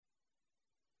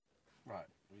Right,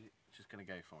 we're just going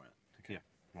to go for it. Okay.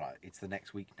 Yeah. Right, it's the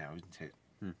next week now, isn't it?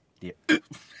 Yeah.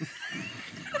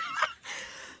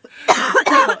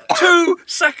 2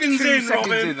 seconds in, 2 seconds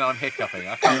Robin. in and I'm hiccuping.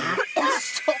 I can't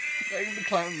stop playing the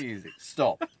clown music.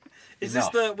 Stop. Is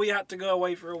Enough. this we had to go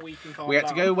away for a week and calm down? We had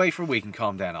to go away for a week and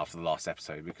calm down after the last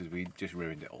episode because we just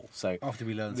ruined it all. So After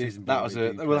we learned season that B, was we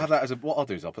a. do We'll have that as a. What I'll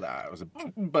do is I'll put that out as a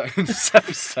bonus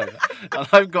episode, and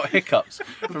I've got hiccups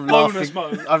from Bonus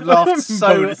laughing. mode. I've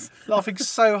laughing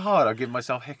so hard. I've given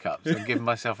myself hiccups and given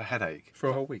myself a headache for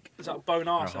a whole week. Is that a bone for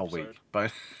a arse whole episode? week.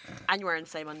 But And you're wearing the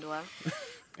same underwear.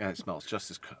 yeah, it smells just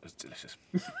as delicious.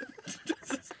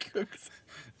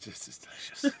 Just as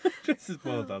delicious. This is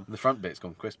well done. The front bit's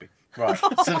gone crispy. Right.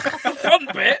 So,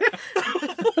 Front bit?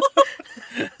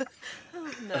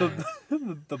 No.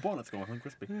 The bonnet's gone on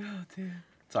crispy.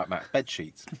 it's like Matt's bed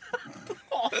sheets.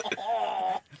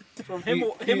 From him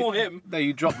or him? No,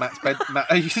 you drop Matt's bed.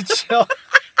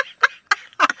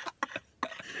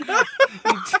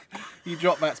 You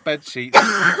drop Matt's bed sheets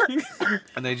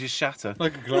and they just shatter.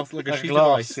 Like a glass, like a sheet glass,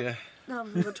 of ice. yeah. No,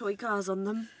 with the toy cars on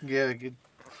them. Yeah, good.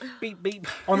 Beep, beep.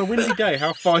 On a windy day,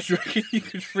 how far do you reckon you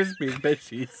could frisbee in bed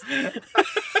sheets?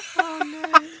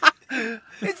 Oh no.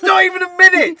 It's not even a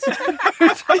minute!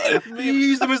 You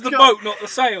use them as the boat, not the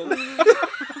sail.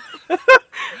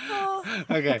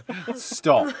 Okay,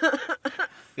 stop.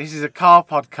 This is a car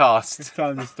podcast. It's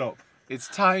time to stop. It's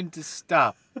time to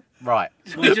stop. Right.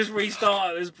 We just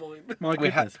restart at this point. My We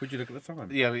goodness, would you look at the time?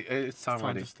 Yeah, it's time It's time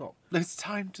already. to stop. It's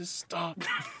time to stop.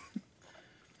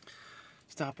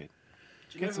 Stop it.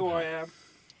 Do you know who I am?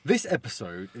 This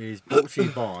episode is brought to you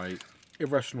by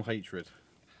irrational hatred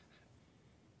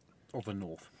of the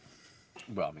North.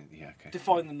 Well, I mean, yeah, okay.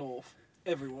 Define the North.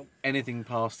 Everyone. Anything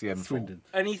past the M4. Swindon.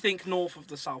 Anything north of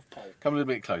the South Pole. Come a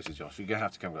little bit closer, Josh. You're going to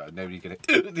have to come closer. Nobody's going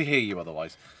to hear you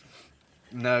otherwise.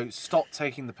 No, stop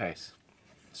taking the piss.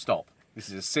 Stop. This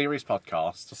is a serious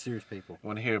podcast. For serious people. I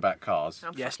want to hear about cars.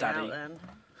 I'm Yes, fucking Daddy. out then.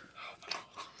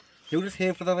 You're just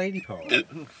here for the lady part.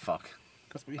 Fuck.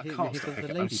 That's what I you're here, can't you're stop here for the hiccuping.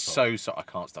 lady I'm part. so sorry. I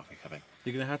can't stop hiccuping.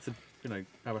 You're going to have to,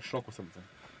 have a shock or something.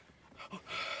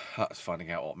 That's finding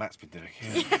out what Matt's been doing.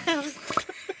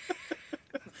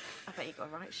 I bet you got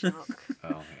a right shock.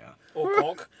 Oh, yeah. Or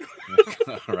cock.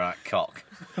 All right, cock.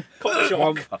 Cock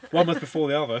shock. One month before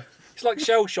the other. It's like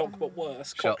shell shock, but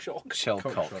worse. Cock shock. Shell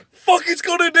Cock cock. shock. Fuck, it's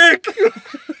got a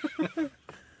dick!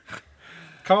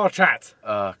 Car chat.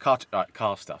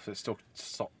 Car stuff. Let's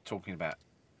stop talking about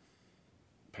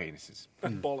penises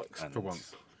And bollocks. and For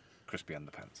once. crispy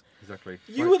underpants. Exactly.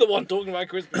 You were the one talking about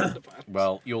crispy underpants.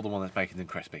 Well, you're the one that's making them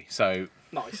crispy, so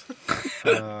Nice.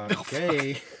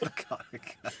 Okay.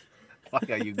 why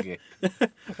are you gay?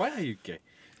 Why are you gay?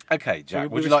 Okay, Jack.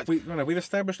 Would we've, you like? we've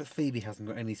established that Phoebe hasn't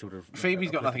got any sort of.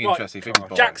 Phoebe's got nothing Right. interesting. Phoebe's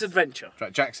boring. Jack's Adventure.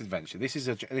 Right, Jack's Adventure. This is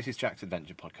Jack's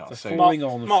Adventure podcast. So So falling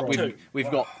on Mark from, two.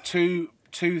 we've got two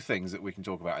things that we can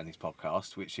talk about in this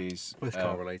podcast, which is both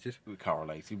car related. car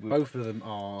related. Both of them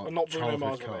are And not Bruno childhood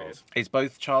Mars cars. related. It's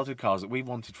both childhood cars that we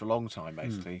wanted for a long time,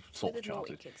 basically, sort With of the naughty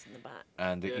childhood. kids in the back.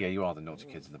 And Yeah. yeah, you are the naughty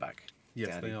kids in the back. Yes,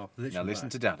 Daddy. they are. Now Literally listen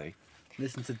back. to Daddy.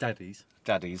 Listen to Daddy's.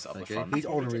 Daddy's up the Okay. front. He's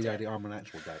honorary daddy. I'm an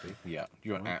actual daddy. Yeah,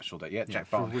 you're an actual daddy. Yeah, Yeah, Jack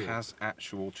for Barton real. has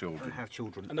actual children. I have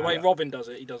children. And the way Yeah. Robin does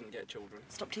it, he doesn't get children.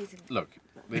 Stop teasing. Look,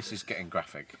 this is getting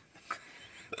graphic.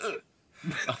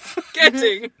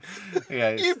 Getting! Yeah,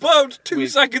 You put 2 we-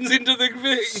 seconds into the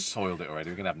thing! soiled it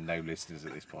already. We're gonna have no listeners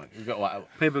at this point. We've got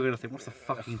People are going to think, what's the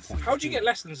fucking point? How'd you get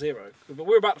less than 0? But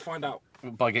we're about to find out.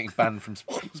 by getting banned from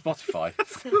Spotify.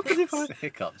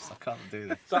 Hiccups. I can't do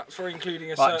this. That's for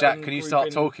including a Right, certain Jack, can you group start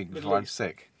in talking Middle before I'm East.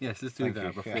 sick? Yes, let's do Thank that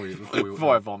you. before Yeah. you.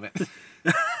 Before I vomit.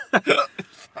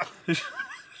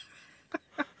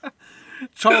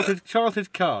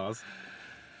 Childhood cars.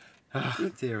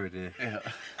 Dear, oh dear. Yeah.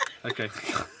 Okay.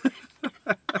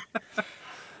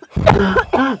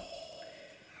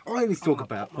 I need to talk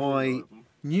about my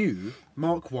new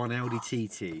Mark 1 Audi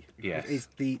TT. Yes. It's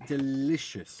the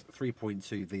delicious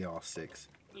 3.2 VR6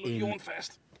 Look, in yawn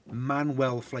fest.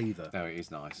 Manuel flavour. No, it is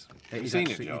nice. It Have you is seen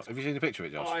it, actually- Josh? Have you seen the picture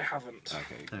of it, Josh? I haven't.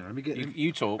 Okay. Hang on, let me get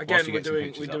You talk Again, whilst you we're get some doing,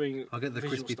 pictures we're up. doing I'll get the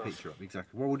visual crispy stuff. picture up,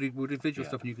 exactly. Well, we'll do visual Yeah.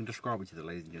 stuff and you can describe it to the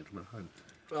ladies and gentlemen at home.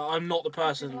 I'm not the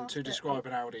person to describe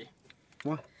an Audi.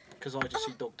 Why? Because I just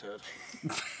see dog turd.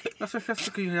 That's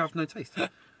because you have no taste.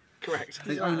 Correct.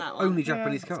 It's like that one? only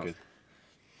Japanese That's cars. good.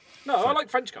 No, I like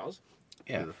French cars.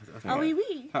 Yeah. Oh, oui,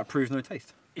 oui. That proves no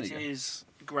taste. There It you go. is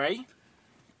grey.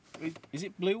 Is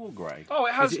it blue or grey? Oh,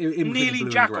 it has Is it in between nearly blue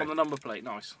and Jack grey? on the number plate.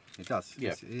 Nice. It does. Yeah.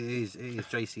 Yes, it is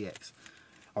JCX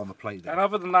on the plate there. And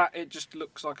other than that, it just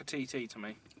looks like a TT to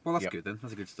me. Well, that's Yep. good then.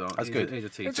 That's a good start. That's It good. is a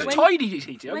TT. It's a When- tidy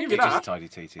TT, I'll when give you did It is a that. tidy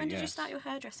TT, When did yeah. you start your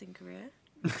hairdressing career?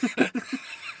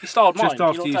 He styled mine. Just Can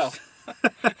after you you. not tell?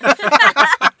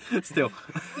 Still,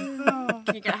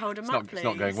 Can you get hold of Matt, please? It's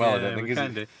not going well, I Yeah, don't think, we is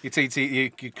can it? do.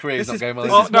 Your career's not going well.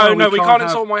 this is Well, is it? why no, we we can't can't have-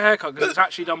 insult my haircut because it's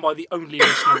actually done by the only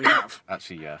listener we have.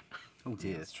 Actually, yeah. oh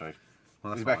dear. That's true.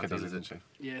 Well, that's Rebecca not does, ideal, isn't is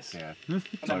she? Yes. Yeah.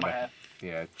 I love my hair.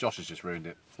 Yeah, Josh has just ruined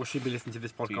it. Will she be listening to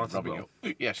this She's podcast as rubbing well?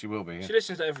 it. Yeah, she will be. Yeah, She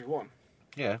listens to every one.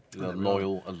 yeah. there A we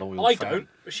loyal I fan. don't,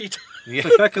 but she. Yeah.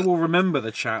 So Becca will remember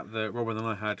the chat that Robin and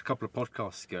I had a couple of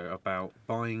podcasts ago about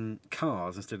buying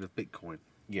cars instead of Bitcoin.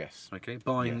 Yes. Okay,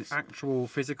 buying Yes. actual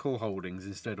physical holdings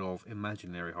instead of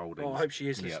imaginary holdings. Well, I hope she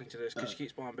is Yeah. listening to this because she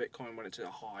keeps buying Bitcoin when it's at a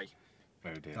high.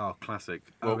 Oh dear. Oh, classic.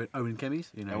 Well- Owen Chemies,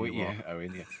 you know. Oh, who you yeah, are.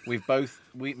 Owen,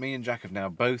 yeah. Me and Jack have now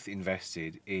both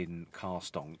invested in car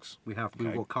stonks. We've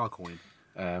Okay. got car coin.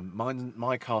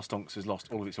 My car stonks has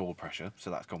lost all of its oil pressure, so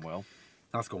that's gone well.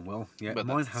 That's gone well. Yeah, But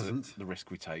mine that's hasn't. the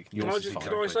risk we take. Can Yours I, is just, fine.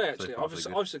 can I say So actually, far, so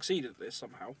good. I've succeeded at this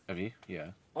somehow. Have you? Yeah.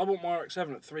 I bought my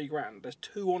RX-7 at £3,000. There's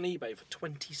two on eBay for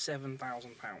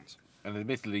 £27,000. And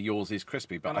admittedly, yours is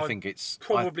crispy, but And I I've think it's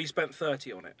Probably spent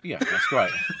 30 on it. yeah, that's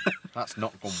great. That's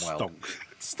not gone well.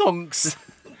 Stonks.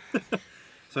 Stonks.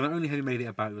 So not only have you made it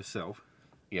about yourself,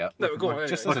 Yeah. No, go on,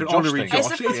 Just anyway. as a Like an Josh honorary thing. It's a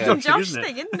Josh, physical yeah. Josh Isn't it?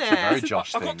 thing, isn't Very it?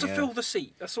 Josh I've thing. got to yeah. fill the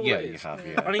seat. That's all Yeah, it you is. have.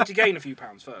 Yeah. I need to gain a few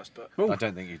pounds first, but I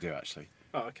don't think you do actually.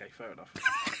 oh, okay, fair enough.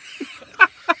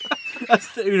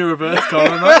 that's the Uno reverse car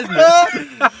on that,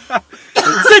 isn't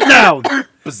it? Sit down.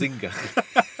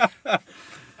 Bazinga.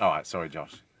 All right, sorry,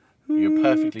 Josh. You're a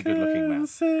perfectly good-looking man.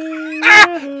 Do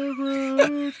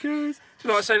you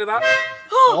know what I say to that?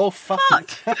 Oh fuck!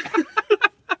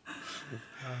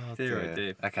 Dear, oh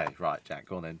dear. Okay, right, Jack,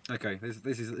 go on then. Okay,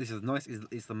 this is nice.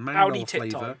 It's the mango Audi tit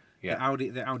flavour. time. Yeah. The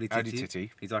Audi Audi titty.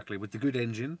 titty. Exactly, with the good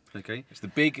engine. Okay. It's the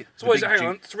big. So the what is big it? Hang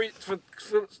on.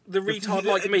 For the retard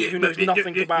like me who knows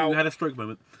nothing You about. had a stroke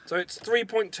moment. So it's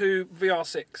 3.2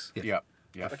 VR6. Yeah,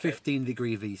 yeah, A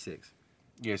 15-degree V6.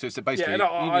 yeah. So it's basically. Yeah, no,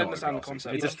 you know I what understand it the is.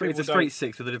 concept. It's a Most straight people don't.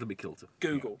 six with a little bit kilter.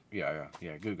 Google. Yeah.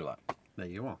 Google that. There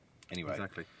you are. Anyway,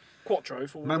 Exactly. Quattro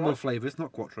for Manual flavours,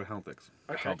 not Quattro Haldex.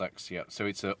 Okay. Haldex. Yeah. So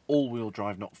it's a all-wheel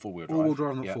drive, not four-wheel drive. All-wheel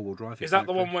drive, not yeah. four-wheel drive. Is that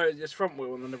the exactly. one where it's front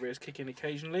wheel and then the rear's kicking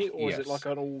occasionally, or is it Yes. like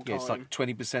an all-time? Yeah, it's like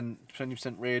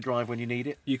 20% rear drive when you need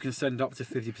it. You can send up to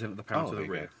 50% of the power to there the you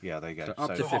go. rear. Yeah, there you go. So up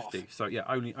to So half. 50. So yeah,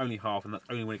 only half, and that's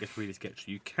only when it gets really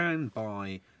sketchy. You can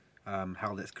buy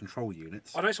Haldex control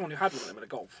units. I know someone who had one of them in a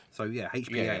Golf So yeah,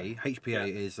 HPA. Yeah. HPA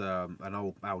is an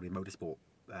old Audi Motorsport.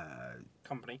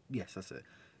 company. Yes, that's it.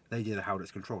 They did a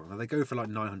Haldex controller. Now they go for like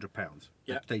 £900.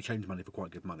 Yeah. They change money for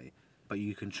quite good money, but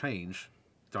you can change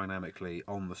dynamically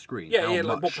on the screen. Yeah, how yeah, like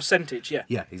what much- percentage? Yeah.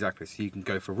 Yeah, exactly. So you can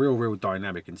go for real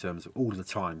dynamic in terms of all the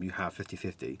time you have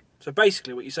 50-50. So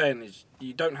basically, what you're saying is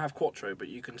you don't have Quattro, but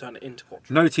you can turn it into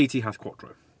Quattro. No TT has Quattro.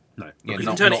 No. Yeah, You because can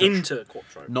not- turn not- it into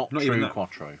Quattro. Not Not even true that.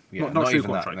 Quattro. Yeah, Not true even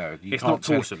Quattro. that. No, you It's can't not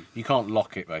turn- Torsen. You can't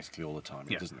lock it basically all the time.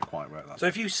 It Yeah. doesn't quite work that So way.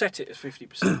 if you set it as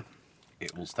 50%,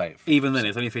 It will stay at 50%. even then,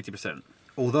 it's only 50%.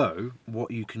 Although, what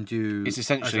you can do It's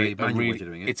essentially as a manual way really, to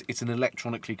doing it, it's an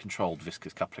electronically controlled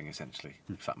viscous coupling, essentially,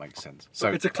 if that makes sense. So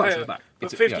it's a clutch at the back.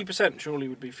 but It's a- 50% surely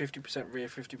would be 50% rear,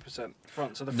 50%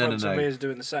 front. So the No, fronts no, and no. rears are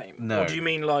doing the same. No. Or do you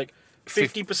mean like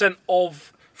 50%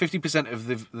 of 50% of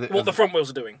the what of- the front wheels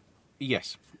are doing?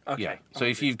 yes. Okay, Yeah. So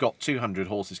I'm if with you've got 200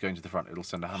 horses going to the front, it'll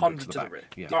send 100 100 to the back. rear.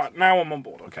 Yeah. All right, now I'm on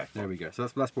board. Okay. There we go. So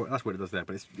that's what it does there,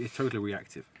 but it's totally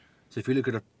reactive. So if you look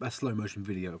at a slow motion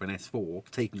video of an S4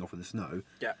 taking off in the snow,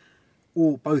 Yeah.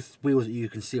 both wheels that you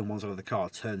can see on one side of the car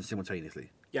turn simultaneously,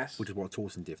 Yes. which is what a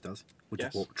Torsen diff does, which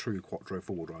Yes. is what true Quattro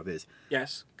four-wheel drive is.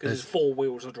 Yes, because it's 4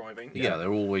 wheels are driving. Yeah,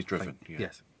 they're always driven. Yeah.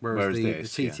 Yes. Whereas the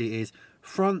this, TT is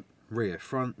front, rear,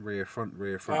 front, rear, front,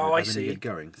 rear, front, Oh, rear, I and then see. you get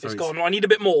going. So It's gone. I need a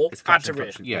bit more. It's Add to clutch rear.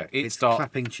 function. Yeah, it's start-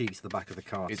 clapping cheeks to the back of the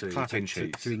car It's to, clapping to,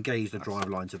 cheeks. to engage the drive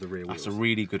line to the rear wheels. That's a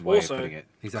really good way Also- of putting it.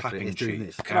 Exactly, Clapping it's doing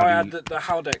cheeks. this. Can I Audi- add that the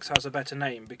Haldex has a better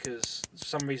name because for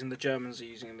some reason the Germans are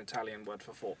using an Italian word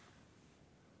for 4.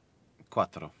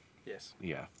 Quattro. Yes.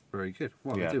 Yeah. Very good.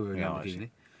 Well, Yeah, they do a yeah, Lamborghini.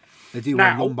 They do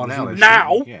Now- one Lombardini. Now they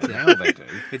Now? do. Yeah, now they do.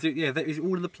 They do, yeah, that is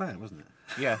all in the plan, wasn't it?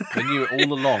 Yeah, they knew it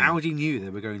all along. Audi knew they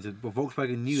were going to. Well,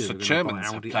 Volkswagen knew So they were going to Germans buy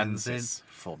have Audi, planned and then this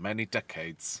for many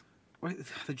decades. well,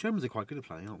 the Germans are quite good at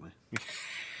planning, aren't they?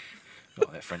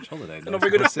 Got their French holiday. They're not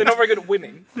very good at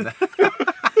winning.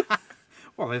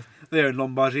 Well, they're a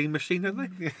Lombardini machine,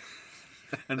 aren't they?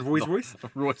 And Rolls Royce,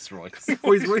 Royce Royce.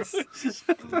 Rolls Royce.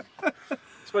 I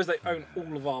suppose they own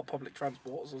all of our public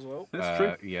transports as well. That's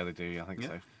true. Yeah, they do. I think Yeah.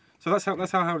 so. So that's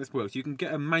how this works. You can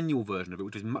get a manual version of it,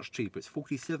 which is much cheaper. It's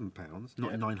 £47,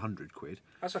 not 900 quid.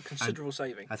 That's a considerable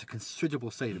saving. That's a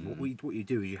considerable saving. What you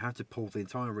do is you have to pull the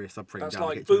entire rear subframe That's down.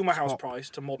 like to get to the boomer house top.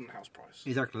 price to modern house price.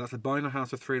 Exactly. That's like buying a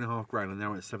house for £3,500 and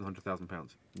now it's £700,000.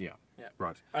 Yeah. Yeah.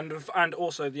 Right. And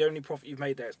also the only profit you've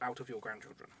made there is out of your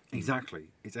grandchildren. Exactly.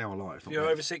 It's our life. If you're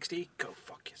over 60, go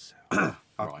fuck yourself.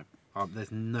 Right.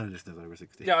 There's no listeners over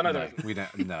 60. Yeah, I know No, that. we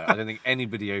don't. No, I don't think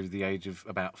anybody over the age of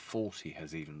about 40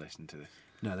 has even listened to this.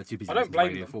 No, they're too busy. I don't listening to blame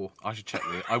Radio them. 4. I should check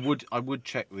the. I would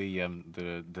check the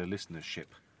listenership.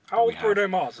 How old's that we have, Bruno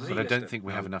Mars? Is he But I don't listening? think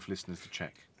we have enough listeners to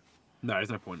check. No, there's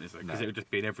no point, is there? Because No. it would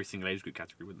just be in every single age group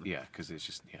category, wouldn't it? Yeah, because it's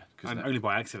just And no, only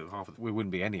by accident, half of them. we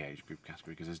wouldn't be any age group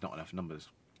category because there's not enough numbers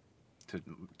to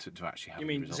actually have. You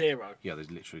any mean results. 0? Yeah,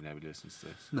 there's literally nobody listens to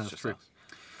this. No, It's that's just true. us.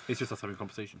 It's just us having a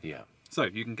conversation. Yeah. So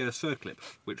you can get a circlip,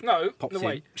 which No, pops no, in.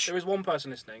 wait. There is one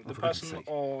person listening. The for goodness person sake.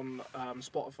 on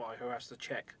Spotify who has to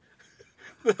check.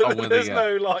 Oh, when There's the,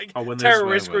 no like when there's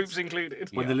terrorist swear words. groups included.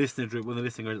 When Yeah. the listener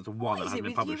goes up to 1 What that is hasn't it been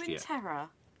with published you and yet. terror?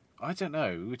 I don't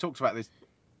know. We talked about this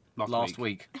Last last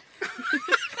week. week.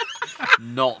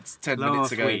 Not 10 minutes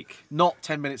Last ago. week. Not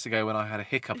 10 minutes ago when I had a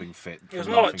hiccuping fit. It was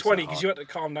from more like laughing 20 so because hard. you had to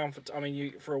calm down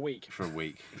for a week. For a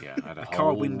week. Yeah, I had a The car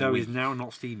whole window week is now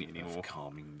not steamy anymore. of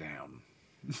calming down.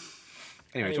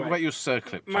 Anyway, talk Anyway, about your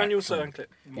circlip. Manual Jack. circlip.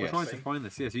 Yeah. I'm trying to find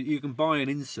this. Yes, you can buy an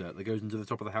insert that goes into the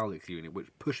top of the Haldix unit, which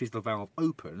pushes the valve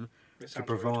open It to sounds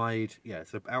weird. provide. Yeah,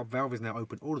 so our valve is now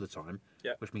open all of the time,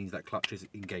 Yeah. which means that clutch is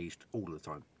engaged all of the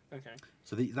time. Okay.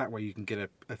 So that way you can get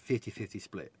a 50-50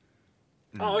 split.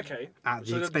 Oh, okay. At the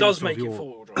So that expense does of make your- it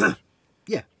four-wheel drive.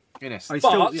 Yeah, In I essence. but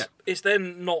still, yeah. it's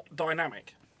then not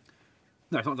dynamic.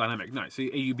 No, it's not dynamic. No, so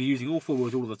you'll be using all four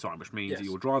wheels all of the time, which means Yes. that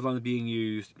your driveline is being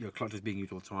used, your clutch is being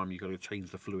used all the time. You've got to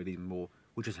change the fluid even more,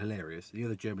 which is hilarious. The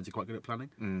other Germans are quite good at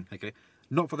planning. Okay,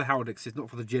 not for the Haldix, not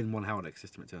for the Gen 1 Haldix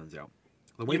system. It turns out.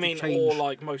 The way You to mean change or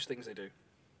like most things they do?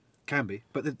 can be,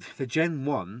 but the Gen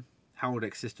 1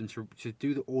 Haldix system to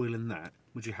do the oil in that,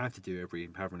 which you have to do every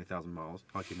however many thousand miles,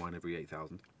 like in mine every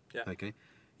 8,000. Yeah. Okay,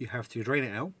 you have to drain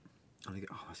it out, and you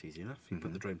go, oh, that's easy enough. You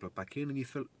put the drain plug back in, and you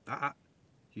fill that.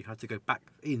 You have to go back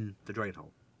in the drain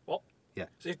hole. What? Yeah.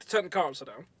 So you have to turn the car upside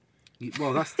down.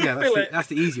 Well, that's Fill it. that's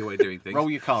the easier way of doing things.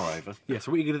 Roll your car over. Yeah,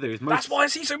 so what you're going to do is That's why I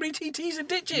see so many TTs in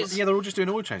ditches. Yeah, they're all just doing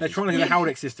oil changes. they're trying to get a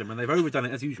Haldix system, and they've overdone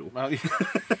it as usual. Well, They've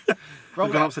roll,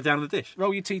 gone upside down in the dish.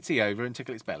 roll your TT over and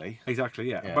tickle its belly. Exactly,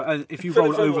 yeah. Yeah. But if you Fill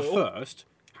roll it it full over of oil. first,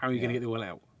 how are you going to Yeah. get the oil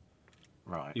out?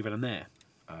 Right. You've had them there.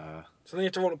 So then you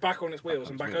have to roll it back on its wheels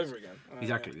on and its back wheels. over again. Oh,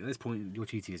 Exactly. At this point, your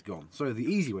TT is gone. So the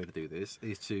easy way to do this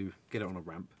is to get it on a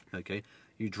ramp. Okay,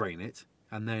 you drain it,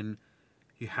 and then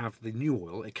you have the new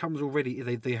oil. It comes already.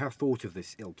 They have thought of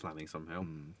this ill planning somehow.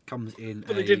 Comes in.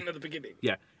 But they didn't at the beginning.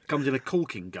 Yeah, comes in a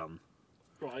caulking gun.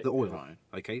 Right. The oil. Right.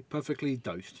 Okay, perfectly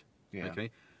dosed. Yeah.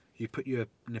 Okay, you put your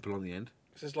nipple on the end.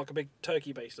 This is like a big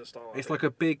turkey baster style. It's like a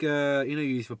big, you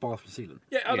use for bath sealant.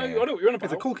 Yeah, I know. Yeah. I know what you're on about.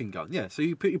 It's a caulking gun. Yeah, so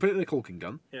you put it in a caulking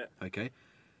gun. Yeah. Okay,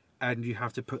 and you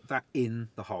have to put that in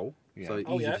the hole. Yeah. So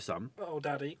Oh, easy yeah. for some. Oh,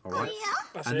 daddy. All right.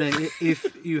 That's And it. then if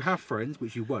you have friends,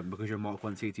 which you won't because you're a Mark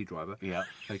 1 TT driver, Yeah.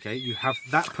 okay, you have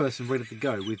that person ready to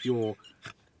go with your,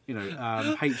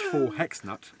 H4 hex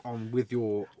nut on with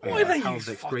your Why they use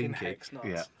Haldix fucking green kit. hex nuts?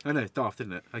 Yeah. I know, it's daft,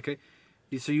 isn't it? Okay,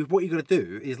 so what you got to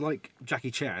do is like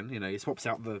Jackie Chan, he swaps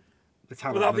out the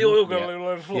towel. Without the and- oil going all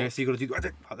over the floor. Yeah, so you got to do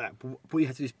like that. But what you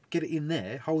have to do is get it in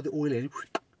there, hold the oil in,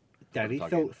 daddy,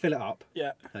 Plug fill it up.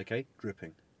 Yeah. Okay,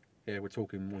 dripping. Yeah, we're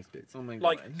talking moist bits. Oh my God.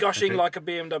 Like gushing Okay. like a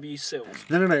BMW sill.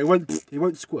 No, it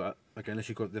won't squirt. Okay, unless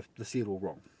you've got the seal all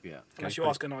wrong. Yeah. Unless you but-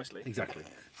 ask her nicely. Exactly.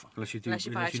 Unless you Unless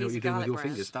you buy a know what you're cheesy doing with garlic your bread.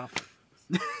 fingers. Stop.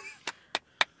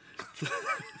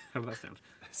 How does that sound?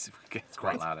 It's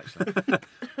quite loud, actually.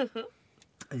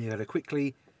 And you got to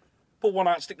quickly. Pull one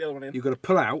out, stick the other one in. You've got to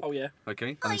pull out. Oh, yeah.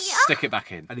 Okay. And then stick it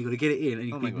back in. And you've got to get it in, and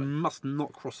you, Oh my you God. must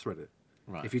not cross thread it.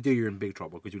 Right. If you do, you're in big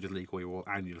trouble because you'll just leak all your oil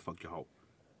and you'll fuck your hole.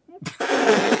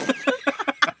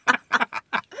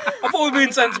 I thought we'd be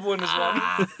insensible in this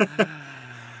one.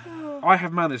 I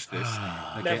have managed this.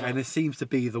 Okay, Never. and it seems to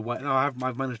be the way. No,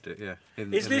 I've managed it. Yeah. Is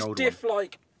in this the old diff one.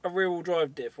 like a rear-wheel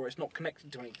drive diff where it's not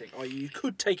connected to anything? Or you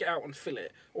could take it out and fill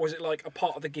it? Or is it like a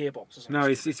part of the gearbox or something? No,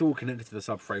 it's all connected to the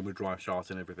subframe with drive shaft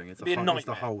and everything. It's, Be a it's the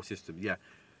nightmare. whole system. Yeah,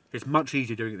 it's much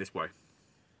easier doing it this way.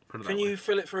 Put it Can that you way.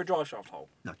 fill it through a drive shaft hole?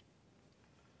 No,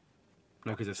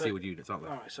 because they're So- sealed units, aren't they?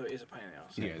 Alright, so it is a pain in the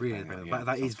ass. Yeah, Yeah, it's really. bang on,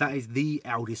 But yeah, that is the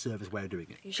Audi service way of doing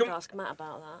it. You should Come- ask Matt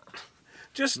about that.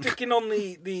 Just sticking on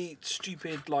the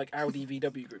stupid like Audi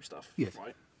VW group stuff. Yes.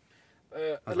 Right. A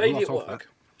There's a lady lot at of work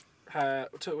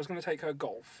was going to take her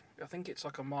Golf. I think it's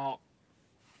like a Mark.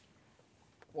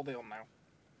 What are they on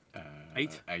now?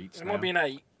 8? 8. It might be an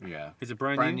 8. Yeah. Is it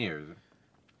brand new? new? Is it?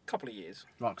 Couple of years.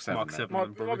 Mark 7. Mark then. 7.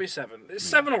 Might Probably. be 7. It's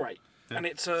 7 or 8. Yeah. And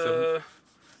it's 7.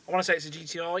 I want to say it's a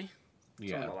GTI.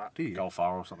 Yeah. Something like that. Do you? Golf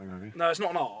R or something maybe. No, it's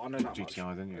not an R. I know that GTI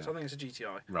much. then, yeah. I think it's a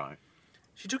GTI. Right.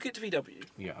 She took it to VW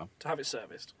Yeah. to have it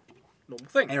serviced. Normal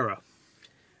thing. Error.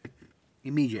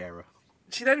 Immediate error.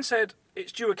 She then said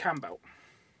it's due a cam belt.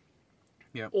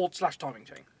 Yeah. Or / timing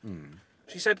chain.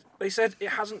 They said it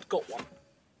hasn't got one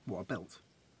What, a belt?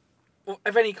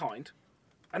 of any kind.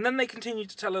 And then they continued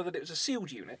to tell her that it was a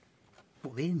sealed unit.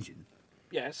 What, the engine?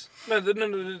 Yes. No,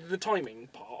 the timing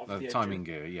part of The the timing engine.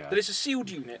 gear, yeah. That it's a sealed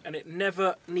unit and it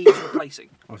never needs replacing.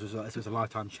 Oh, so it's a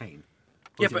lifetime chain?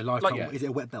 Or Yeah, is it but, a lifetime, like- is it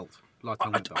a wet belt?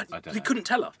 Lifetime wet belt? I don't They know. couldn't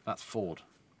tell her. That's Ford.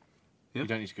 Yeah? You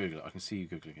don't need to Google it. I can see you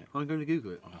Googling it. I'm going to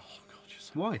Google it. Oh, God, you're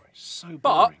so Why? boring. So But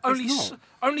boring. only not.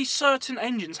 only certain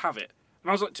engines have it. And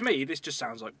I was like, to me, this just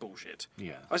sounds like bullshit.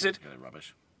 Yeah. I said- yeah,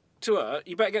 rubbish. To her,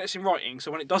 you better get this in writing so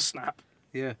when it does snap,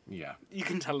 Yeah. Yeah. you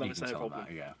can tell them You it's can no tell problem.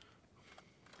 that, yeah.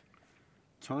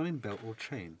 Timing belt or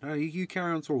chain? No, you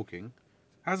carry on talking.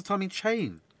 How's a timing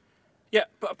chain? Yeah,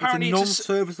 but apparently it's a it's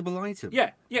non-serviceable item.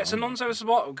 yeah, it's a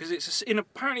non-serviceable item because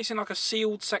apparently it's in like a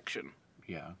sealed section,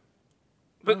 Yeah.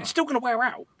 but it's still going to wear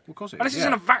out. Of course it is. Unless it's yeah.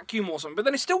 in a vacuum or something, but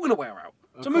then it's still going to wear out.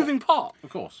 It's a course. moving part. Of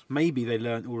course. Maybe they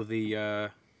learned all of the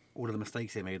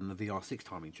mistakes they made on the VR6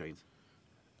 timing chains.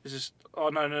 It's just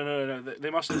no. They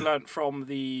must have learnt from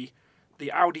the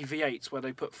Audi V8s where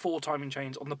they put 4 timing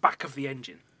chains on the back of the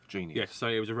engine. Genius. Yes, so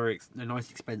it was a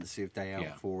nice expensive day out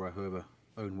Yeah. for whoever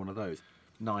owned one of those.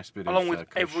 Nice bit Along of with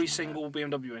cushion every there. single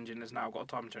BMW engine has now got a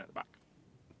timing chain at the back.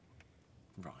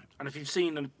 Right. And if you've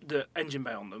seen the engine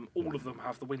bay on them, all of them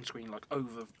have the windscreen like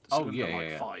over the Oh, cylinder yeah, like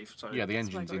yeah. 5. So Yeah, the That's why I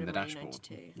engine's got in the rid of mine dashboard.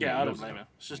 92. yeah, I don't yours blame is. it.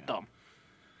 It's just Yeah. dumb.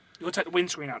 You've got to take the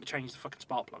windscreen out to change the fucking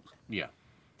spark plugs. Yeah.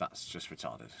 That's just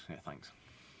retarded. Yeah, thanks.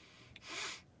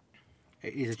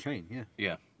 It is a chain, yeah.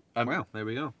 Yeah. Wow, there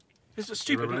we go. It's a A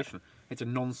stupid. Isn't it? revelation. It's a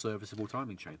non-serviceable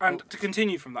timing chain. And to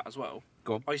continue from that as well,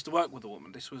 Go on. I used to work with a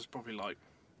woman. This was probably like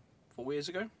 4 years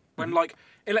ago, when like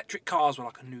electric cars were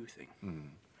like a new thing.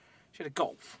 She had a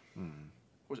Golf, or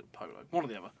was it Polo? One or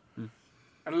the other.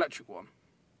 An electric one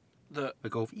that A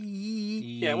Golf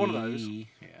E. Yeah, one of those.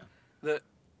 Yeah.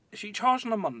 she charged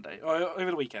on a Monday or over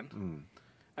the weekend,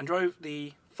 and drove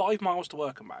the 5 miles to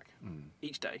work and back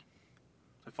each day.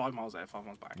 So 5 miles there, 5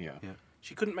 miles back. Yeah. Yeah.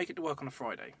 She couldn't make it to work on a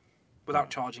Friday without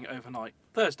charging it overnight.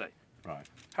 Thursday Right.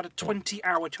 had a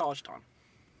 20-hour charge time.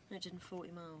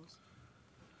 140 miles.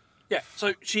 Yeah,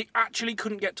 so she actually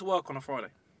couldn't get to work on a Friday.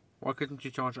 Why couldn't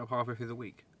you charge it up halfway through the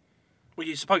week? Well,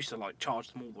 you're supposed to like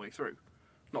charge them all the way through,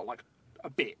 not like a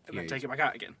bit and Yeah, then take it back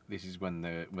out again. This is when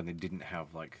they didn't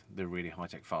have like the really high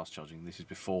tech fast charging. This is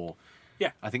before.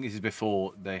 Yeah. I think this is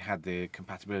before they had the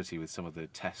compatibility with some of the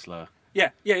Tesla. Yeah.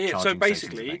 So Charging stations and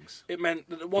basically, things. it meant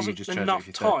that there You wasn't just charge it enough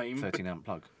with your time 13 amp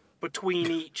plug. between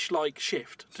each like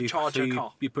shift to you, charge so her you,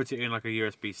 car. you put it in like a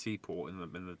USB-C port in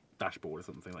the dashboard or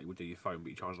something, like you would do your phone, but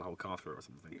you charge the whole car through it or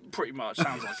something. Pretty much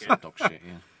sounds like it. Dog shit,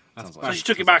 yeah. Sounds So like she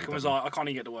took it back and was like, "I can't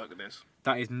even get to work with this."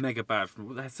 That is mega bad.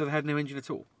 So they had no engine at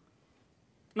all?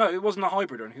 No, it wasn't a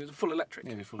hybrid or anything. It was a full electric.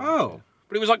 Yeah, before- Oh.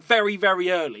 But it was like very, very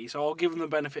early, so I'll give them the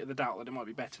benefit of the doubt that it might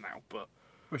be better now. But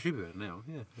Well, it should be better now,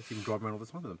 yeah. Let's even drive around all the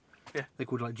time with them. Yeah. They're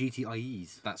called like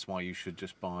GTIEs. That's why you should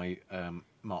just buy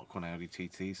Mark 1 Audi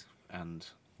TTs and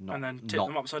not. And then tip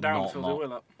them upside down and not fill the Mark-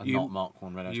 wheel up. And You- not Mark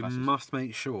 1 Red You Spaces. must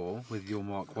make sure with your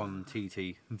Mark 1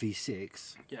 TT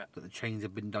V6 Yeah. that the chains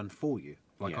have been done for you,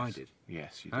 like I Yes. did.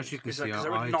 Yes, you As did. you can Is that see, 'cause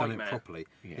they're a I've done it nightmare? properly.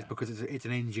 Yeah. It's because it's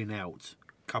an engine out,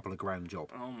 couple of grand job.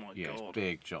 oh my Yeah, it's a god,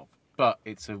 big job. But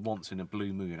it's a once in a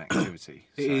blue moon activity.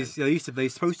 It so- is. They're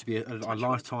supposed to be a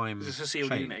lifetime. is this a sealed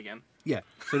chain. unit again? Yeah.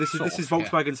 So this Sort is of, yeah.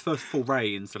 Volkswagen's first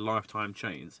foray into lifetime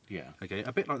chains. Yeah. Okay,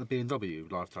 a bit like the BMW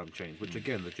lifetime chains, which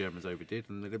again the Germans overdid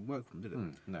and they didn't work for them, did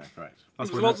it? No, correct. That's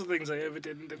There's why lots of things they ever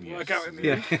did and didn't Yes. work out in the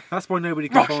yeah, end. that's why nobody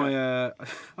can Russia. buy.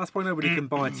 That's why nobody can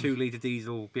buy a 2-litre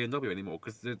diesel BMW anymore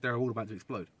because they're all about to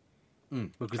explode.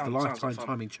 Because the Sounds lifetime like fun.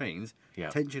 timing chains, Yeah.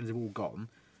 tensions have all gone.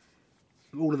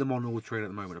 All of them on all trail at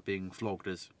the moment are being flogged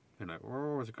as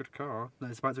oh, it's a good car. No,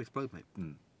 it's about to explode, mate.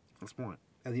 That's why.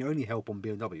 And the only help on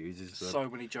BMWs is So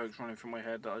many jokes running through my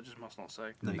head that I just must not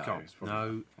say. no, you can't. it's probably-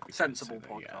 No, probably Sensible fair to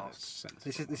say that, yeah, podcast. it's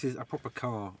sensible. this is a proper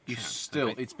car. You chat, still,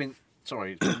 okay? it's been,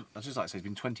 sorry, I'd just like to say, it's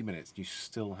been 20 minutes and you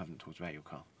still haven't talked about your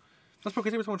car. That's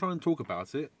because every time I try and talk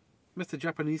about it, Mr.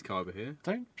 Japanese car over here.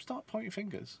 Don't start pointing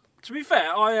fingers. To be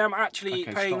fair, I am actually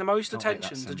Okay, paying stop. the most Not like that,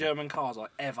 attention to Simba. German cars I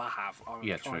ever have. I'm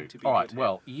Yeah, trying true. To be All right, good here.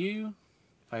 well, you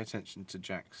pay attention to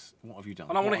Jack's, what have you done?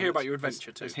 And I wanna What- hear about your let's-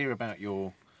 adventure too. Let's hear about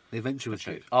your The Adventure was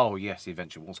good. Oh yes, the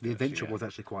Adventure was good. The Adventure yeah. was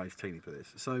actually quite entertaining for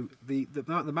this. So the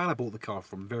man I bought the car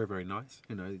from, very, very nice.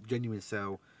 You know, genuine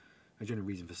sell, a genuine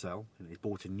reason for sell. You know, he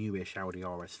bought a newish Audi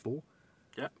RS4.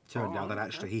 Yeah. Turned out that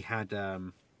actually he had, I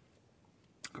can't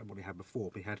remember what he had before,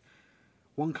 but he had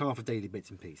one car for daily bits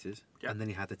and pieces, Yep. and then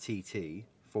he had the TT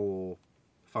for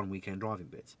fun weekend driving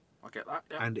bits. I get that.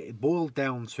 Yeah. And it boiled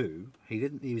down to he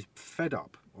was fed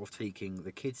up of taking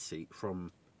the kids' seat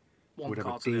from One whatever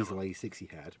car to the diesel other. A6 he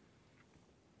had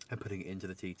and putting it into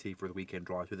the TT for the weekend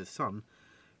drives with his son,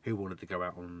 who wanted to go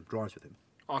out on drives with him.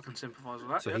 I can sympathise with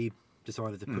that. So yeah. he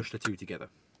decided to push the two together.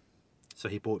 So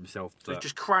he bought himself So he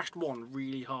just crashed one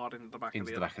really hard into the back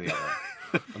Into of the the back of the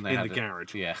other. And they in had the a-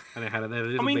 garage. Yeah. And it had a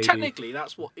little I mean, baby. technically,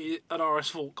 that's what an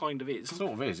RS4 kind of is.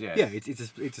 Sort of is, yeah. Yeah,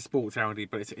 it's a sports Audi,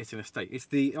 but it's an estate. It's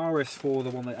the RS4, the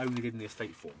one they only did in the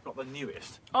estate form, not the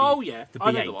newest. Oh, yeah. The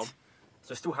I B8. know the one.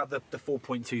 So I still have the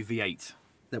 4.2 V8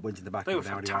 that went in the back They of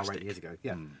were an Audi fantastic. R8 years ago.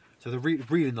 Yeah. So they're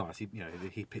really nice. He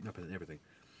picked up and everything.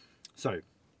 So,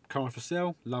 car for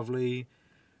sale, lovely.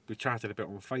 We chatted a bit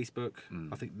on Facebook.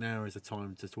 I think now is the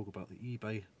time to talk about the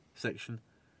eBay section.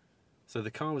 So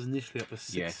the car was initially up for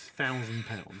 £6,000,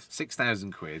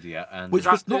 £6,000, yeah. And which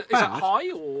was not Is that bad.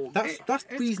 high or? That's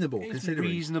reasonable it's considering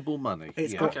reasonable money.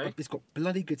 it's yeah. got Okay. it's got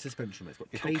bloody good suspension. It's got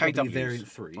It's got KW KWs. variant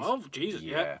 3s. Oh, Jesus,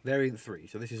 yeah. Yeah. Variant 3.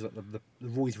 So this is like the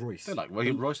Rolls Royce. They're like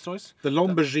Rolls Royce. The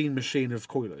Lamborghini machine of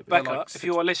coilovers. Becca, like if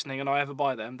you are listening and I ever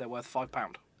buy them, they're worth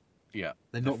 £5. Yeah.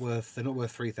 They're not worth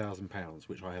 £3,000,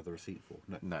 which I have the receipt for.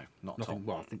 No, No, not nothing. top.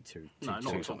 Well, I think two. No, not two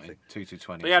top. something.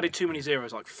 220. They added too many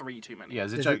zeros, like 3 too many. Yeah,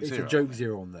 there's a There's joke it's zero. a joke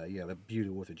zero on there. Yeah, the Beauty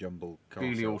Auto Jumble car.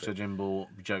 Beauty sale Auto bit. Jumble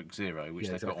joke zero, which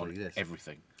Yeah, they've got exactly, on this.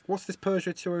 everything. What's this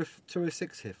Peugeot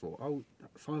 206 here for? Oh,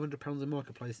 £500 in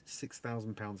marketplace,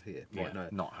 £6,000 here. Yeah, Right, no,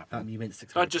 not happening. you meant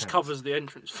 £600. That just covers the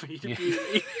entrance fee to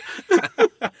Beauty.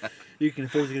 You can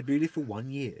afford to get a Beauty for 1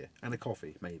 year and a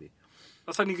coffee, maybe.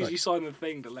 That's only because you signed the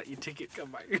thing to let your ticket come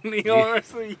back in the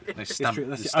RS3. They It's stamp, true,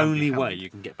 that's they the stamp only your way hand. you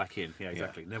can get back in. Yeah,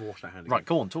 exactly. Never wash that hand Right, again.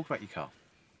 go on, talk about your car.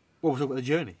 Well, we'll talk about the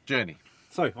journey. Journey.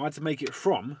 So, I had to make it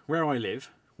from where I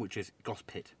live, which is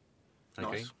Gospit. Okay,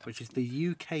 Nice. which is the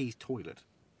UK's toilet.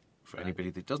 For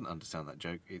anybody that doesn't understand that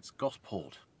joke, it's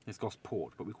Gosport. It's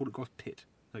Gosport, but we call it Gospit.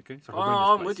 Okay, it's a Oh, horrendous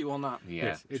I'm place. with you on that. Yeah,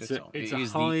 Yes, it's shit a, on. it's It a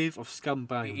is hive of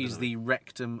scumbag. It is the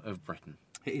rectum of Britain.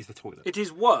 It is the toilet. It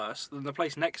is worse than the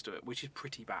place next to it, which is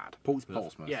pretty bad. Portsmouth.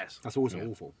 Portsmouth. Yes. That's also Yeah.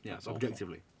 awful. Yeah, That's awful.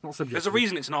 objectively. Not subjectively. There's a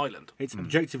reason it's an island. It's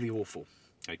objectively awful.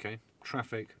 Okay,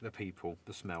 traffic, the people,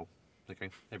 the smell. Okay,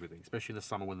 everything. Especially in the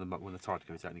summer when the tide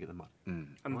goes out and you get the mud.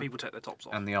 And people take their tops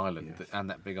off. And the island, Yes. and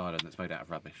that big island that's made out of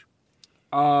rubbish.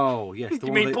 Oh yes, the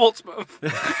you one mean that- Portsmouth?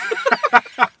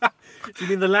 Do you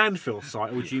mean the landfill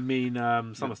site, or do you mean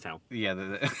Somerstown? Yeah,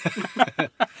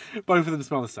 Both of them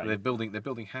smell the same. they're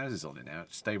building houses on it now.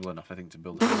 It's stable enough, I think, to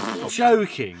build. A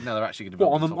Joking. No, they're actually going to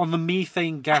build. What on top. on the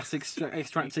methane gas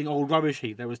extracting old rubbish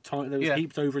heap? There was Yeah.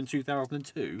 heaped over in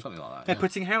 2002. Something like that. They're yeah.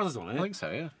 putting houses on I it. think so.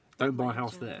 Yeah. Don't buy a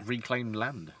house there. Reclaimed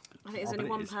land. I think there's I bet only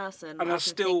it one is. person And that I there's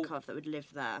can still- think of that would live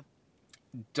there.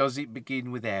 Does it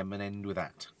begin with M and end with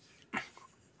at?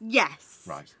 Yes.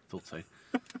 Right. Thought so.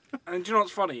 And do you know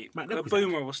what's funny? Matt A Nicholls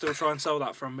boomer will still try and sell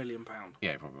that for £1 million.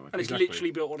 Yeah, probably. And it's Exactly.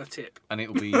 literally built on a tip. And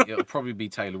it'll probably be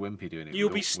Taylor Wimpey doing it. You'll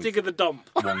with- be with Stig of the dump.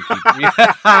 wonky.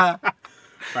 Yeah.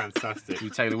 Fantastic. It'll be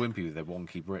Taylor Wimpey with their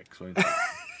wonky bricks, won't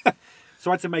it?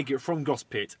 So I had to make it from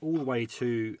Gospit all the way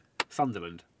to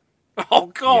Sunderland. Oh,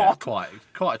 Yeah, God.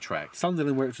 quite a trek.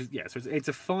 Sunderland, where it's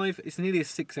nearly a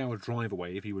 6-hour drive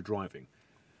away if you were driving.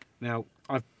 Now,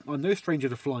 I'm no stranger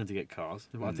to flying to get cars.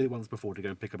 I did it once before to go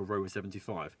and pick up a Rover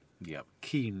 75. Yep.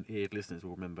 Keen-eared listeners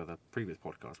will remember the previous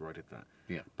podcast where I did that.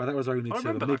 Yeah. But that was only I to the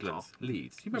remember that Midlands,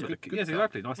 Leeds. You remember? Good Yes, car.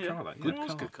 exactly. Nice Yeah. car, that. It Yeah. was a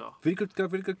car. good car. Very good car,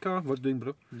 very good car. What's doing,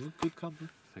 bro? Good company.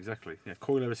 Exactly. Yeah,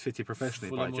 coilovers fitted professionally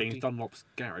Full by MOT. James Dunlop's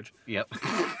garage Yep.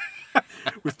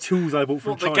 with tools I bought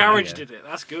from What, the China. garage yeah. did it.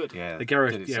 That's good. Yeah. The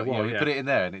garage- did it yeah, so- well, we yeah. put it in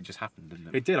there and it just happened, didn't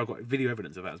it? It did. I've got video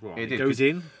evidence of that as well. It It did, goes 'cause-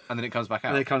 in And then it comes back out.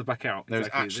 and then it comes back out. There was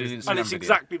Exactly. actually There's- an And it's video.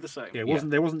 exactly the same. Yeah,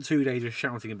 there wasn't 2 days of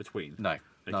shouting in between. No.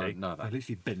 Okay, None of I'm that.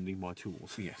 literally bending my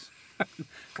tools. Yes.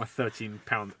 My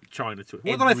 13-pound China tool.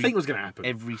 What did I think was going to happen?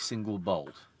 Every single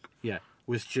bolt Yeah,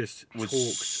 was just was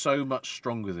torqued. so much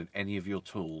stronger than any of your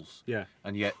tools. Yeah.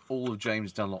 And yet all of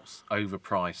James Dunlop's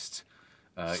overpriced,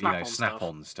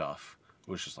 snap-on stuff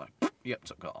was just like, yep,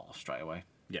 got off straight away.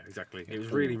 Yeah, exactly. Yeah, It was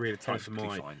all really, really tight for perfectly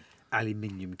my fine.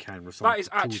 aluminium can recycled That is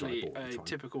tools I actually bought at the a time.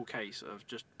 typical case of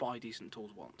just buy decent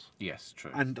tools once. Yes,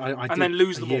 true. And I did then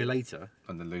lose a them year all. later.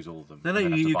 And then lose all of them. No, and then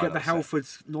have to you buy get the that set.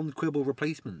 Halfords non-quibble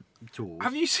replacement tools.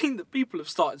 Have you seen that people have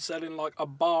started selling like a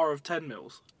bar of 10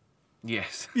 mils?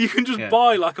 Yes. You can just Yeah.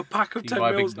 buy like a pack of You 10 can buy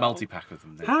a mils big now. multi-pack of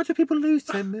them then. How do people lose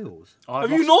 10 mils? I've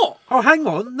Have you lost- not? Oh, hang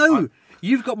on. No.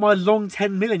 You've got my long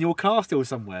 10 mil in your car still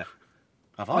somewhere.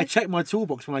 Have I I? checked my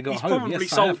toolbox when I got He's home. probably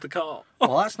Yes, I sold have. the car.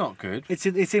 Well, that's not good. It's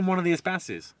in one of the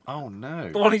Espasses. Oh,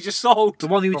 no. The one he just sold. The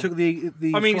one that you took the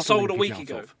I mean, throttle sold a linkage week out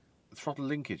ago. of. Throttle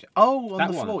linkage. Oh, on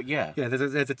That the one. floor, yeah. Yeah,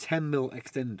 there's a 10 mil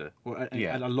extender. Or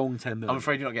Yeah. a long 10 mil. I'm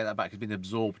afraid you're not getting that back. It's been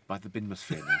absorbed by the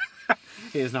binmosphere now.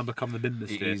 It has now become the bin It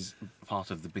sphere. is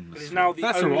part of the binmosphere. It's now the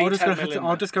That's all only right. 10 mil in I'll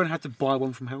there. just go and have to buy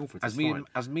one from Halford. as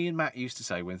It's me and Matt used to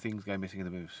say when things go missing in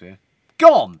the binmosphere,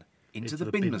 gone into the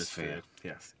binmosphere.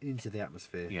 Yes, into the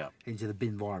atmosphere. Yeah. Into the bin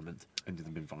environment. Into the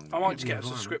bin environment. I might just get a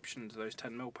environment. subscription to those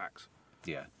 10 mil packs.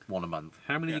 Yeah, one a month.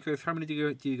 How many do you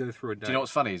go through a day? Do you know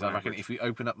what's funny is I on reckon average? if we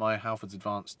open up my Halford's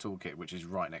Advanced Toolkit, which is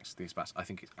right next to the Espace, I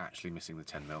think it's actually missing the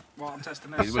 10 mil. Well, I'm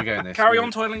testing this. We're going this. Carry We're- on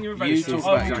toiling your You invention. talk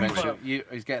I about will your confirm. invention.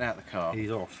 He's getting out of the car.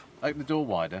 He's off. Open the door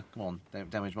wider. Come on,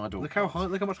 don't damage my door. Look how high.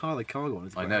 Look how much higher the car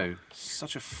on. I know.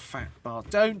 Such a fat bar.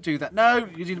 Don't do that. No,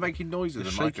 you need to make noise with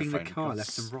You're the shaking the microphone. car For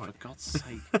left and right. For God's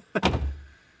sake.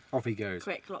 Off he goes.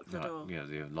 Quick, lock the door. Right,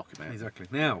 yeah, lock him out. Exactly.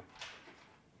 Now,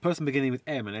 person beginning with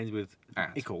M and ends with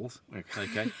At. Ickles, Okay.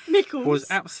 okay, Nichols. was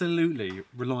absolutely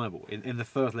reliable in the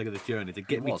first leg of this journey to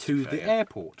get It me was, to fair, the yeah.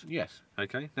 airport. Yes.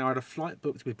 Okay. Now I had a flight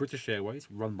booked with British Airways,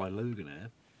 run by Loganair,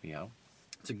 Yeah.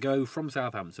 to go from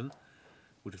Southampton,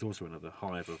 which is also another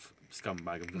hive of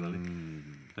scumbag and villainy.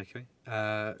 Okay.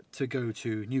 To go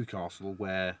to Newcastle,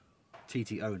 where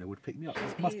TT owner would pick me up.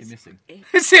 This must be missing.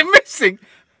 Is it missing?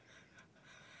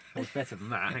 What's better than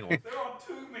that? Hang on. There are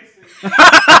 2 missing.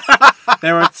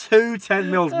 There are 2 10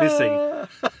 mils missing.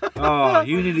 Oh,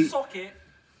 you The nearly. socket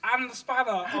and the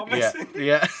spanner are Yeah. missing.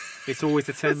 Yeah. It's always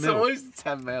the 10 It's mil. always the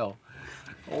 10 mil.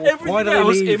 Why Everything do they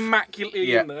else leave? immaculately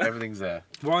Yeah, in there. everything's there.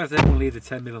 Why does everyone leave the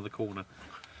 10 mil on the corner?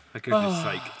 For goodness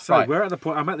sake. So Right. we're at the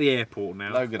point. I'm at the airport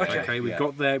now. Logan, okay, we yeah.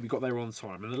 got there. We got there on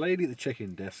time, and the lady at the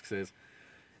check-in desk says,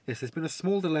 "Yes, there's been a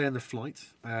small delay in the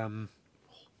flight.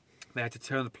 They had to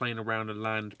turn the plane around and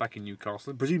land back in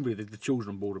Newcastle. Presumably, the children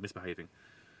on board are misbehaving."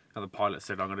 And the pilot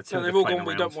said, "I'm going to So turn they've the all plane gone,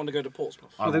 we around." don't want to go to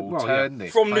Portsmouth. I will well, turn yeah.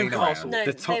 this From plane Newcastle. around. No,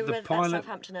 The top- they the were at pilot-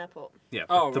 Southampton Airport. Yeah,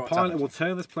 Oh, the right. pilot will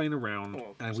turn this plane around,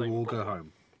 Oh, and we same will all go problem.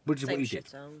 home. Which is what Same he shit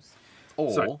did. sounds.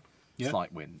 Or So, yeah.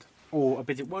 slight wind. Or a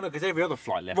bit. Well, no, because every other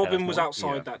flight left. Robin out was well.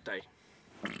 outside Yeah. that day.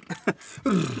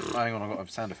 Hang on, I've got a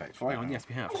sound effect for Hang you. on, yes,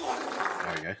 we have.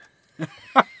 There we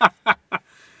go.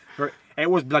 It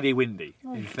was bloody windy,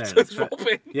 in fairness. It's but-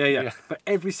 Robin. yeah. But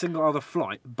every single other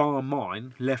flight, bar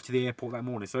mine, left to the airport that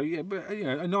morning. So, yeah, but,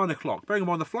 at 9 o'clock. Bearing in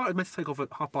mind, the flight was meant to take off at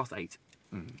 8:30.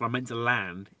 I meant to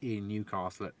land in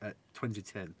Newcastle at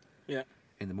 20:10 Yeah.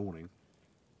 in the morning.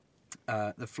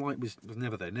 The flight was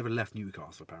never there, never left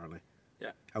Newcastle, apparently.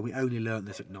 Yeah. And we only learnt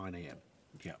this at 9 a.m.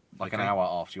 Yeah, like Okay. an hour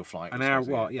after your flight. An was hour, supposed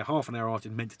to well, be. yeah, half an hour after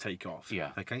it meant to take off.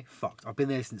 Yeah. Okay, fucked. I've been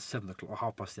there since 7 o'clock,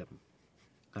 or 7:30.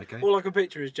 Okay. All I can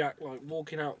picture is Jack like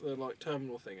walking out the like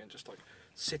terminal thing and just like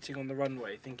sitting on the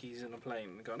runway, think he's in a plane,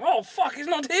 and going, "Oh fuck, he's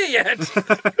not here yet."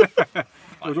 It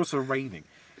was also raining.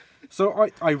 So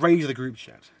I raised the group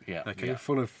chat. Yeah, Okay, yeah.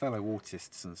 full of fellow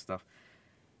autists and stuff.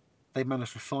 They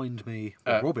managed to find me.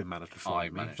 Or Robin managed to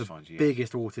find me. managed the to find you, yeah.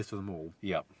 biggest autist of them all.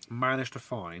 Yep. Managed to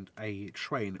find a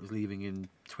train that was leaving in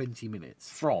 20 minutes.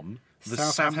 From the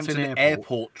Southampton Southampton Airport.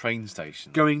 Airport train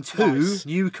station. Going to Nice.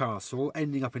 Newcastle,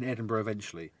 ending up in Edinburgh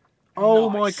eventually. Oh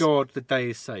my Nice. god, the day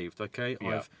is saved. Okay,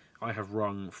 Yeah. I have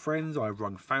rung friends. I've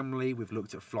rung family. We've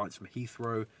looked at flights from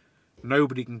Heathrow.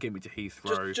 Nobody can get me to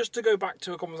Heathrow. just to go back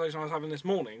to a conversation I was having this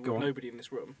morning Go with on. nobody in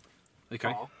this room.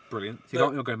 Okay, car. brilliant. The-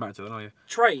 You're not going back to that, are you?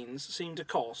 Trains seem to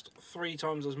cost 3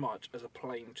 times as much as a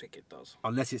plane ticket does.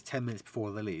 Unless it's 10 minutes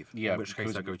before they leave. Yeah, In which case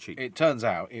because I go cheap. It turns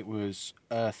out it was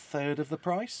a third of the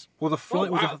price. Well, the flight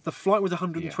wow. was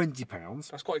 £120.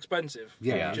 That's quite expensive.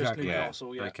 Yeah, just exactly.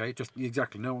 Newcastle. Yeah, Okay, just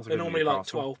exactly. No one's they're going to normally like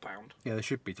Newcastle. £12. Yeah, they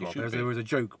should be 12. should There be. was a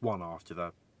joke one after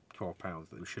the £12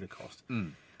 that it should have cost. But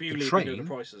you The leave train- doing the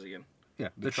prices again. Yeah,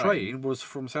 the train- train was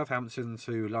from Southampton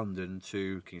to London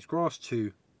to King's Cross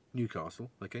to Newcastle.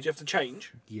 Okay. Do you have to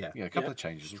change? Yeah. Yeah, a couple Yeah. of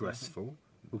changes. Stressful.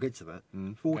 We'll get to that.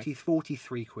 Mm,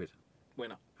 43 quid.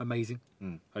 Winner. Amazing.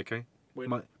 Mm. Okay.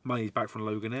 Winner. Money's back from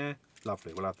Logan Air.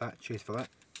 Lovely. We'll have that. Cheers for that.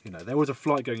 You know, there was a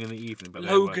flight going in the evening, but they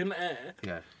were- Logan Air.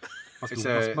 yeah. Must, It's,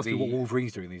 must be what the-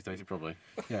 Wolverine's doing these days. Probably.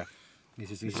 Yeah. He's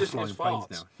just just flying his planes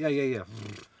farts. now. Yeah.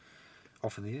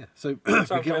 Off in the air. So we get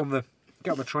fair. on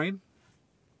the train.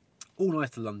 All nice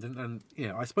to London, and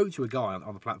I spoke to a guy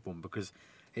on the platform because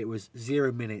it was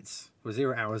 0 minutes, or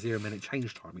 0 hour, 0 minute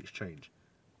change time each change.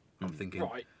 I'm thinking,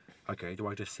 Right. okay, do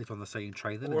I just sit on the same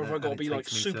train then? Or and have I got to and it be like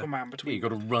takes me to- Superman Yeah, between you got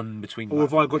to run between. Or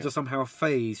have I got platforms, to somehow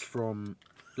phase from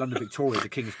London Victoria to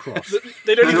King's Cross.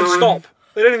 They don't even stop.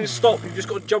 They don't even stop. You've just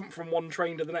got to jump from one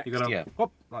train to the next. You got to Yeah.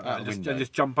 hop like that, Out and the just, window. and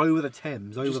just jump over the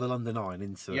Thames, over the London Line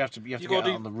into You have to You get gotta out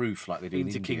do- on the roof like they do in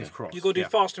into India. King's Cross. You've got to do Yeah.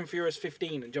 Fast and Furious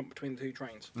 15 and jump between the two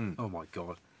trains. Oh my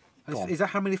god. Go on. Is that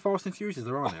how many Fast and Furious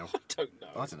there are now? I don't know.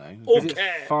 I don't know. Or Is it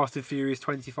care. Fast and Furious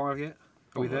 25 yet?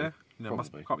 Are we Probably. there? No,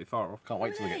 must Probably. can't be far off. Can't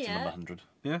wait till we get to Yeah. number 100.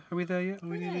 Yeah, are we there yet? Are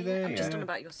we nearly there? I'm just Yeah. on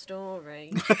about your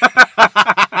story.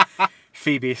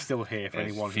 Phoebe is still here for Yeah,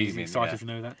 anyone who's fuming, excited yeah. to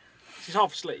know that. She's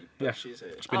half asleep, but Yeah. she's here.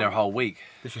 It's been there a whole week.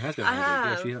 But she has been. I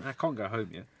Yeah, have. I can't go home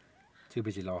yet. Too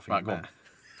busy laughing Right, at go on. that.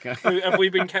 Have we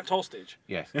been kept hostage?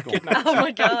 Yes. Go on. Oh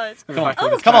my god. Come on.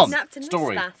 Oh, Come on. kidnapped in this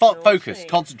Story. battle, Focus. please.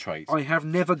 Concentrate. I have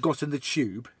never gotten the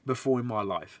tube before in my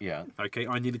life. Yeah. Okay,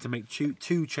 I needed to make two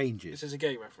This changes is a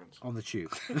gay reference. on the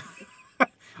tube.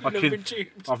 You've never been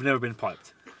tubed. I've never been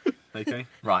piped. Okay,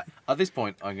 Right. At this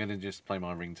point, I'm going to just play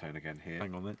my ringtone again here.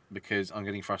 hang on then. Because I'm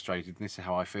getting frustrated, and this is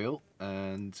how I feel.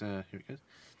 And here it goes.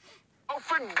 Oh,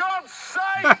 for God's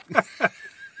sake!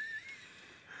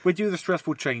 We do the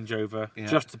stressful changeover Yeah.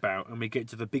 just about, and we get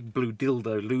to the big blue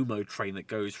dildo Lumo train that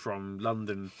goes from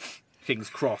London King's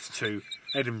Cross to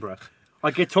Edinburgh.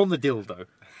 I get on the dildo.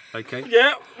 Okay,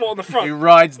 Yeah, what on the He front?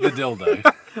 rides the dildo.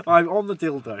 I'm on the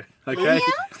dildo. Okay,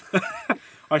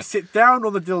 I sit down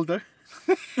on the dildo.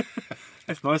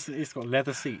 It's nice. It's got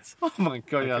leather seats. Oh my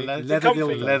god, yeah, Okay, leather, leather comfy.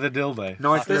 dildo. leather dildo.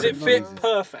 Nice Does leather, it fit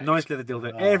perfect? Nice leather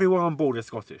dildo. Everyone on board is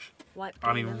Scottish. White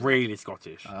I mean, demon. really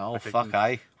Scottish. Oh, Okay, fuck,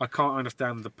 eh? I can't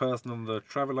understand the person on the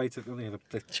travelator.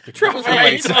 The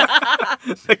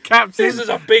Travelator. the captain. This is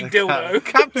a big dildo.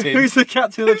 Captain? Who's the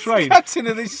captain of the train? Captain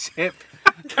of this ship?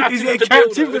 Is of it the a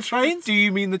captain dildo. of the train? Do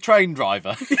you mean the train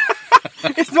driver?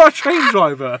 It's not a train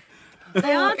driver.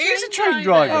 They are He's a train train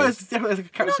driver. Oh, it's definitely a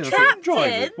captain. of a Not train.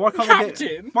 captain. Why can't they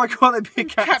Captain? be? Why can't they be a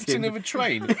captain? Captain of a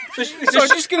train. It's So I'm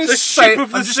just going to the sail. ship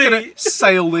of the I'm just going sea. to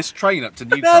sail this train up to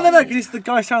No, Newcastle. no, no. Because the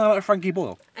guy sounded like Frankie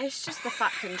Boyle. It's just the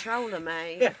fat controller,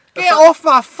 mate. Get off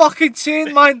my fucking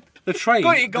tin, man. The train.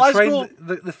 Got it, guys, the, train go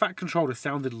on. the fat controller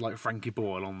sounded like Frankie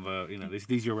Boyle on the. You know, these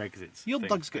are your exits. Your thing,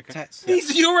 dog's got okay? tets.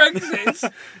 These are your exits.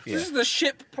 This is the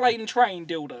ship, plane, train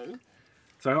dildo.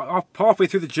 So halfway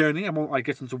through the journey, I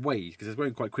get onto Waze because it's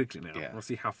going quite quickly now. Yeah. We'll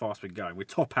see how fast we're going. We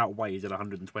top out Waze at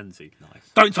 120. Nice.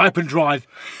 Don't type and drive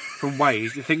from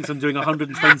Waze. It thinks I'm doing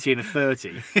 120 and a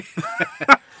 30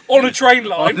 On a train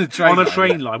line. On the train on a line.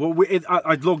 train line. Well,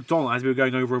 I logged on as we were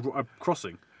going over a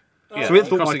crossing. Yeah, So it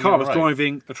thought my crossing car the was road.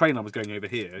 driving. The train line was going over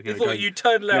here. You thought you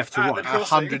turned left to at right. the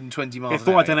crossing. 120 miles It an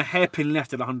thought hour. I'd done a hairpin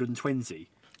left at 120.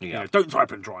 You Yeah. know, don't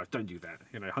type and drive. Don't do that.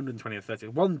 120 and 30.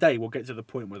 One day we'll get to the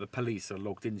point where the police are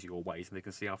logged into your Waze and they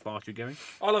can see how fast you're going.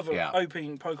 I love Yeah.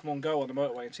 opening Pokemon Go on the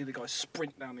motorway and see the guy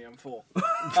sprint down the M4.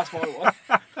 That's my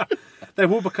one. There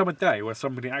will become a day where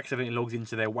somebody accidentally logs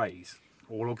into their Waze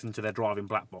or logs into their driving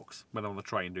black box when they're on the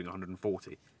train doing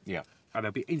 140. Yeah. And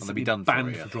they'll be instantly done for banned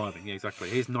it, yeah. for driving. Yeah, exactly.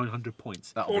 Here's 900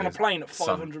 points. That'll Or be on a plane at sun.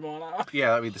 500 mile an hour. Yeah,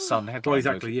 that'd be the sun headline. Well,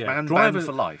 exactly, yeah. Banned Driver-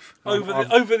 for life.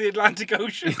 Over the Atlantic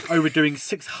Ocean. Over doing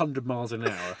 600 miles an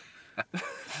hour.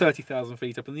 30,000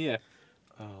 feet up in the air.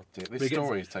 Oh dear. We This get-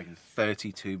 story has taken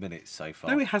 32 minutes so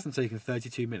far. No, it hasn't taken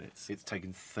 32 minutes. It's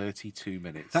taken 32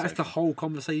 minutes. That's so the far. whole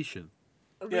conversation.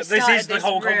 We Yeah, this is started the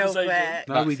whole real conversation. quick.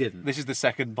 No, That's- we didn't. This is the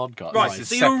second podcast. Right, This is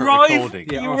so you separate arrive, recording.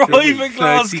 Yeah, you after arrive at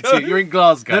Glasgow. 32. You're in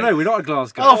Glasgow. No, we're not at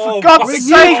Glasgow. Oh, for Oh, God's We're in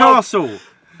sake! Newcastle.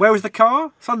 Where was the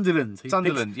car? Sunderland. He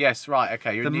Sunderland. Yes, right.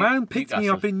 Okay. You're The in man picked me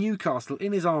Newcastle. up in Newcastle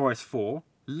in his RS4.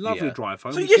 Lovely Yeah. drive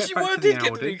home. So We yes, get you back were to did the get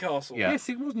to Audi. Newcastle. Yeah. Yes,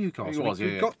 it was Newcastle. It was,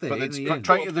 we yeah. got there But in the, the tra- end.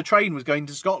 train, the train was going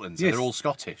to Scotland, so Yes. they're all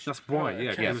Scottish. That's why,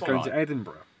 yeah. okay, It was fine. going to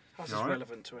Edinburgh. That's Alright.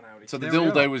 relevant to an Audi. So the There we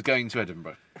dildo are. was going to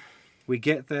Edinburgh. We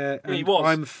get there, Yeah, he and was.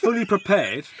 I'm fully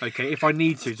prepared, okay, if I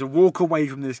need to walk away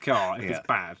from this car if Yeah. it's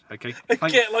bad, okay?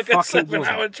 Get like a fuck it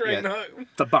 7-hour wasn't. train Yeah. home.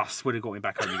 The bus would have got me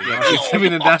back home again. Give me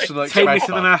the National Take me Express. to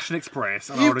the bus. National Express,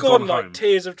 and I You've would have gone gone like home.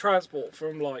 tiers of transport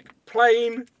from like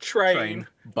plane, train,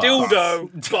 bus.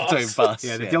 dildo, Dildo bus. bus.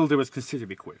 Yeah, the dildo was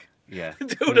considerably quick. Yeah.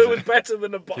 Dildo was better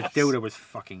than a bus. The dildo was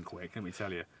fucking quick, let me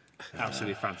tell you.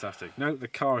 Absolutely fantastic. No, the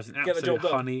car is an Get the absolute job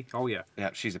done. honey. Oh, yeah.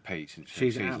 Yeah, she's a peach. Isn't she?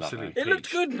 She's an absolute lovely. It looked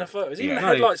peach. good in the photos. Even Yeah. the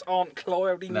headlights aren't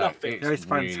cloudy, No, nothing. it's, No, it's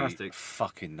really fantastic.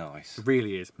 fucking nice. It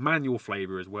really is. Manual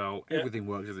flavour as well. Yeah. Everything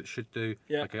works as it should do.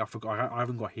 Yeah. Okay, I forgot. I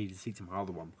haven't got heated seats in my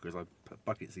other one because I put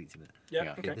bucket seats in it. Yeah,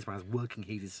 Yeah. okay. This one has working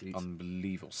heated seats.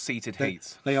 Unbelievable. Seated They,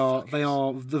 heat. they are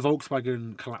the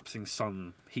Volkswagen collapsing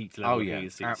sun heat level Oh, yeah,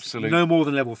 heated seats. absolute- No more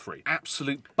than level 3.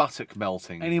 Absolute buttock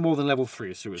melting. Any more than level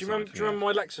 3 is Do suicide. you remember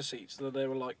my Lexus seats that they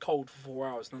were like cold for 4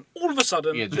 hours, and then all of a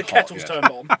sudden Yeah, the just kettle's hot, yeah.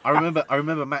 turned on? I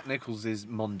remember Matt Nichols's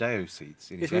Mondeo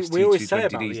seats in his Yes, ST220 we always say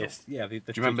about diesel. this. Yeah, the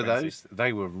Do you remember 220s. those?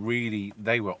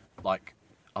 They were like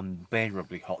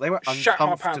unbearably hot. They were Shat my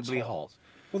pants uncomfortably hot. hot.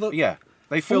 Well, Yeah,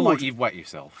 they feel Ford- like you've wet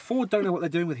yourself. Ford don't know what they're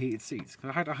doing with heated seats.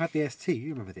 I had the ST. You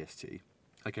remember the ST?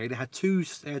 Okay, they had two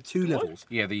levels.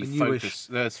 Yeah, the newish, Focus,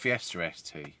 the Fiesta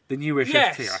ST. the newish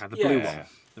Yes, ST. I had the yeah. blue Yeah. one.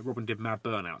 That Robin did mad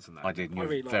burnouts and that. I did, and I you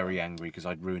were really like very angry because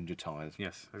I'd ruined your tyres.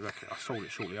 Yes, exactly. I sold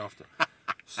it shortly after.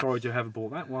 Sorry to have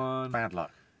bought that one. Bad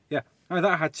luck. Yeah, no,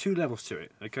 that had two levels to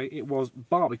it. Okay, it was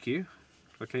barbecue,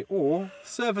 okay, or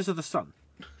service of the sun.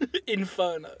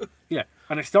 Inferno. Yeah,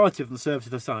 and it started from the service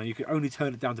of the sun, and you could only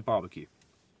turn it down to barbecue.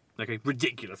 Okay,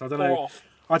 ridiculous. I don't Or know. off.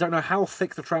 I don't know how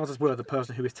thick the trousers were of the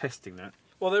person who was testing that.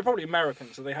 Well, they're probably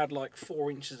American, so they had like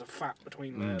 4 inches of fat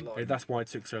between their Yeah, like. that's why it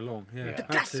took so long. Yeah, Yeah.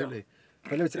 absolutely.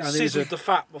 But it was, and it was Sizzled the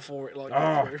fat before it like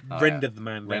oh, went through. rendered the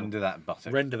man down. Render that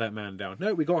buttock. Render that man down.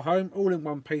 No, we got home all in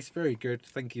one piece. Very good.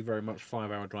 Thank you very much.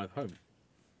 5-hour drive home.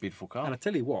 Beautiful car. And I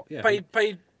tell you what, yeah.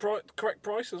 Paid correct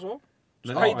price as well.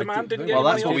 No, paid I the man, didn't no, get Well,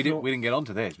 any that's money what off. we didn't get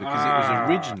onto this because Ah. it was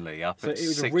originally up So at it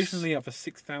was six. originally up for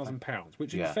 £6,000,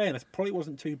 which, in Yeah. fairness, probably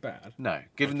wasn't too bad. No,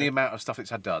 given the amount of stuff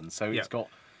it's had done, so Yeah. it's got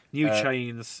New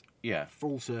chains, yeah.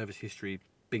 full service history,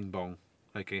 bing bong.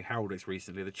 Okay, Howard's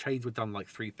recently. The chains were done like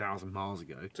 3,000 miles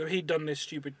ago. So he'd done this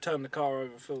stupid turn the car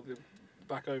over, filled it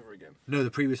back over again. No,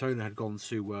 the previous owner had gone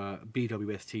to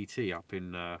BWSTT up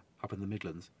in the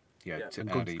Midlands Yeah, Yeah. to and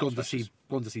Audi gone to specials.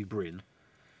 see Bryn,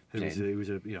 who was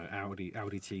a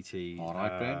Audi TT. All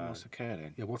right, Ben, what's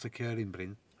occurring? Yeah, what's occurring,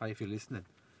 Bryn? How if you're listening?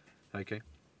 Okay.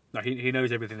 No, he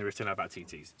knows everything there is to know about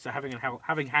TTs. So having an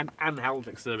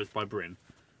Haldex serviced by Bryn,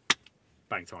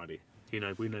 bang tidy. We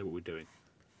know what we're doing.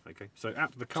 Okay, so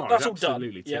the car that's is all done.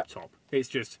 absolutely Yeah. tip top. It's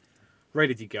just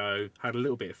ready to go. Had a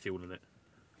little bit of fuel in it.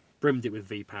 Brimmed it with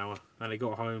V power, and it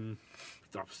got home.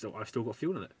 I've still got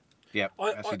fuel in it. Yeah,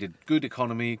 I- actually I- did good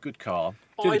economy, good car.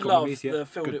 Good I love economies, yeah. the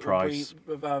filled Good it price.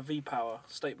 with V-Power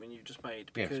statement you just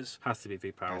made Yes. because Has to be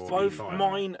V power. or both V5.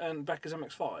 mine and Becca's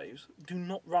MX-5s do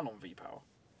not run on V-Power.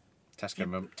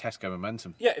 Tesco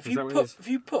Momentum. Yeah, if Is that you what it put is? if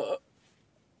you put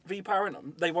V-Power in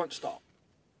them, they won't start.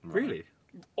 Really?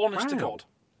 Honest to Wow. God,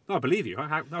 No, I believe you.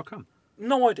 How come?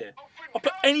 no idea. I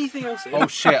put anything else in. Oh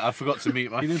shit! I forgot to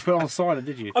mute my. You didn't put it on silent,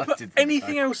 did you? I put didn't,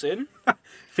 anything no. else in.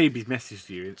 Phoebe's messaged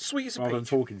you Sweet as a rather than peach.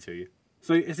 talking to you.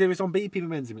 So if it's on BP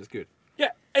Momentum, it's good.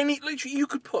 Yeah, literally you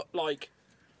could put like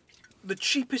the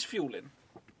cheapest fuel in.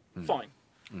 Fine.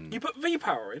 You put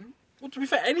V-Power in. Well, to be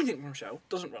fair, anything from Shell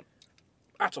doesn't run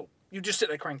at all. You just sit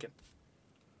there cranking.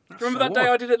 Do you remember that day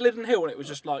I did at Liddon Hill and it was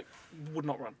just like would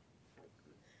not run?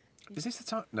 Is this the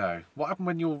time? No. What happened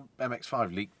when your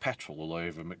MX-5 leaked petrol all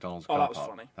over McDonald's Oh, car that was park?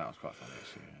 funny. That was quite funny.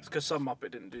 Actually, It's because some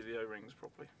Muppet didn't do the O-rings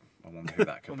properly I wonder who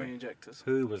that could on the be. injectors.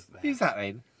 Who was that? Who's that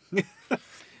in?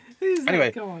 Who's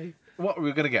Anyway. that guy? What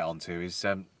we're going to get onto is,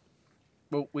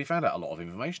 well, we found out a lot of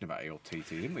information about your TT,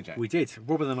 didn't we, Jack? We did.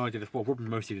 Robin and I did. Robin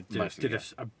mostly did Mostly,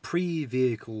 a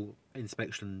pre-vehicle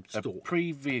inspection A stalk,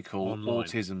 pre-vehicle Online.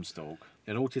 autism stalk.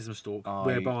 an autism stalk, I-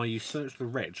 whereby you search the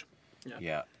reg, Yeah, and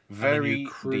then very you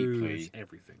cruise deeply.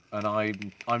 everything. And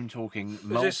I'm talking this-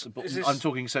 multiple. is this- I'm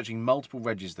talking searching multiple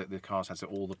regs that the cars has at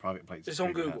all the private plates. It's that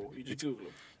on people Google. have. You just Google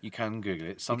them. You can Google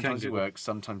it. Sometimes it Google it. works.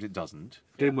 Sometimes it doesn't.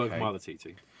 Didn't work Okay. with my other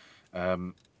TT.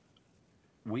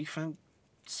 We found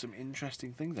some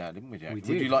interesting things out, didn't we, Jack? We Would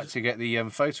did. you like to get the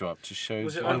photo up to show?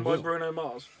 Was it I owned by will. Bruno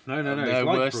Mars? No. No, It's like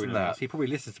worse Bruno than Mars. that. He probably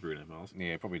listens to Bruno Mars.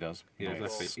 Yeah, it probably does. Yeah,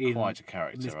 it's that's it. quite a In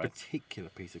character, this right? particular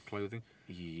piece of clothing.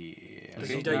 Yeah. Does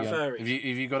he date furries? Have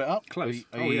you got it up? Close.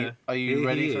 Are Oh, you, yeah. Are you Here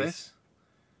ready he for is. this?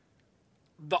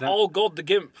 Oh God, the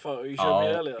GIMP photo you showed me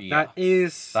Oh, earlier. yeah. That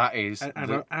is That is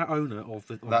our owner of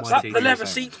the. That's my That, TT. the leather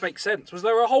Exactly. seats make sense. Was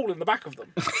there a hole in the back of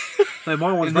them? No,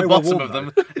 mine was In the very well bottom worn,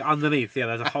 of though. Underneath, yeah,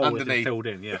 there's a hole that's been Underneath. filled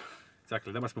in. Yeah,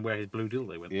 exactly. That must have been where his blue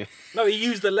dildo went. Yeah. No, he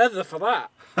used the leather for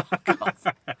that.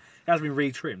 It has been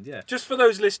retrimmed. Yeah. Just for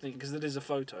those listening, because it is a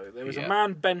photo, there was Yeah. a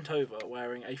man bent over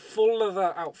wearing a full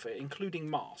leather outfit, including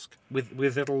mask, With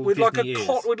little with Disney like a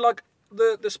ears. with like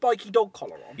the spiky dog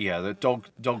collar on. Yeah, the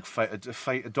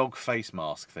a dog face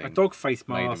mask thing. A dog face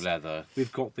made mask. of leather,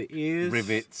 We've got the ears,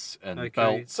 rivets and Okay.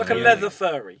 belts. It's like a and leather everything.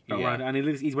 furry. belt Yeah. around it,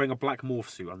 and he's wearing a black morph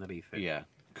suit underneath it. Yeah,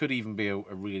 could even be a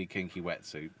really kinky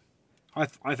wetsuit. I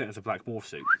think it's a black morph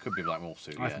suit. Could be a black morph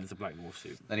suit. I Yeah. think it's a black morph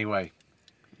suit. Anyway,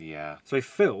 yeah. So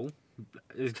Phil,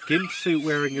 his gimp suit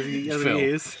wearing his Phil.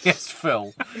 ears. Yes,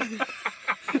 Phil.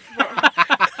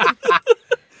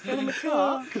 Film a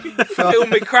car. Phil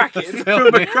McCracken.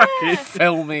 Fill me,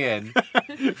 fill me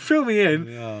in. Fill me in.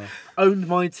 Yeah. Owned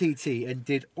my TT and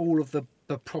did all of the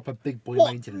proper big boy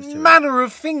What maintenance to it. manner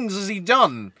of things has he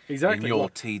done Exactly. in your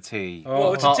What? TT?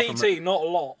 Well, it's a Apart from TT, not a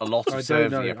lot. A lot of I don't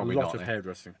service, know. yeah, A probably lot not. of yeah.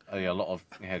 hairdressing. Oh, yeah, a lot of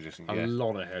hairdressing. A Yeah.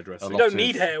 lot of hairdressing. A You lot don't of-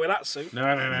 need hair with that suit.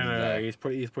 No. No. He's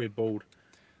pretty bald.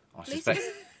 I Lucy suspect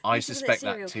was a that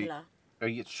serial T. killer. Oh,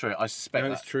 yeah, it's true. I suspect No,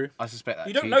 that. it's true. I suspect that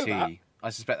You don't TT. know that. I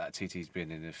suspect that TT's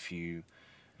been in a few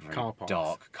very Car parks.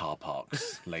 dark car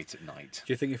parks late at night.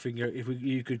 Do you think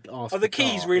you could ask? Are the the car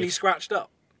keys really if- scratched up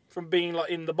from being like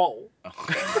in the bowl?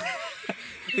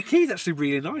 The key's actually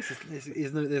really nice.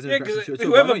 There's no Yeah, scratches because to it at all. I know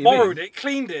whoever what you borrowed mean. it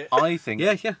cleaned it. I think.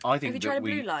 Yeah, yeah. I think Have you that tried a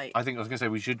we. blue light? I think I was going to say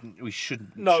we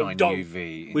shouldn't No, shine don't.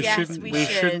 UV. We Yes, shouldn't. we We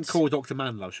should. shouldn't call Dr.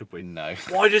 Manlove, should we? No.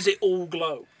 Why does it all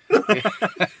glow?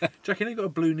 Jack, you know you've got a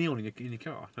blue neon in your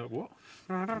car. No, what?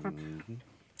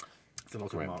 It's a lot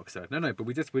of Grim. marks there. No, but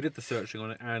we did the searching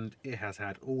on it, and it has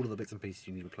had all of the bits and pieces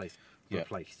you need replaced. Yeah.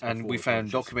 And before we the found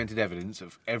purchase. documented evidence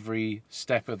of every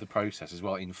step of the process as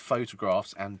well, in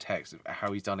photographs and text of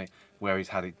how he's done it, where he's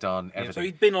had it done, So everything.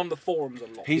 he'd been on the forums a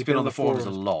lot. He's been on the forums a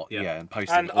lot, yeah. yeah, and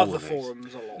posted and all other of this.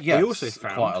 forums a lot. Yes, We also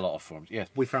found- quite a lot of forums. Yes.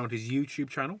 We found his YouTube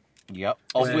channel. Yep.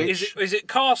 Of Where- which Is it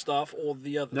car stuff or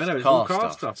the other No, stuff? it's all car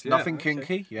car stuff. stuff. Yeah. Nothing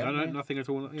kinky. Yeah. No, nothing at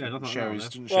all. Yeah, nothing Share like his-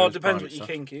 that. didn't share Well, it his depends private what your stuff.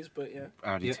 kink is, but yeah.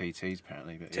 Audi Yeah. TTs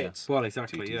apparently, but Tits. Well,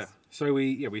 exactly. TTs. Yeah. So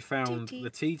we found TT. the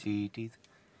TT. TTs.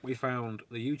 We found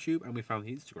the YouTube and we found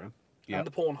the Instagram. Yeah. And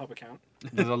the Pornhub account.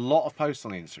 There's a lot of posts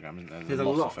on the Instagram, isn't there? There's a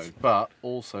lots lot. of photos, but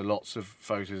also lots of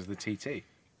photos of the TT.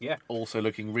 Yeah. Also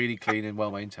looking really clean and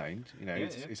well maintained. You know, Yeah,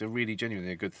 it's, yeah. it's a really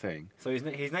genuinely a good thing. So his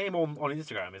name on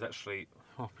Instagram is actually.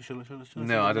 Oh, shall I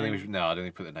No, I don't think we should. No, I don't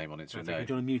think we put the name on it. So Do you no. want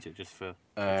to mute it just for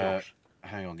Uh, Josh?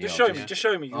 Hang on. Just yeah, show me. Just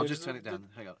show me. I'll just turn it down.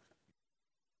 Hang on.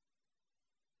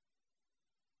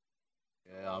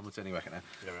 Yeah, I'm turning back it now.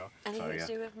 There we are. Anything Sorry, to yeah.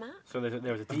 do with Matt? So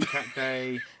there was a decat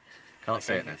day. Can't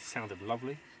say it now. Sounded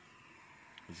lovely.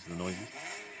 This is the noises.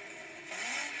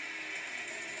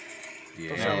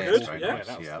 Yeah, sound it's good, very yeah. nice,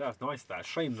 That was nice. That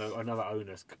shame though. Another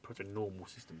owner's put a normal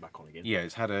system back on again. Yeah,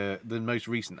 it's had the most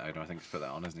recent owner, I think, has put that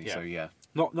on, hasn't he? Yeah. So yeah.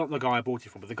 Not the guy I bought it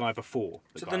from, but the guy before.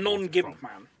 So guy the I bought it non-gimp from.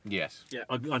 man. Yes. Yeah.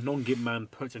 A non-gimp man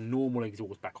put a normal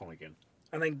exhaust back on again,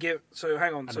 And then give. So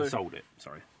hang on. and So then sold it.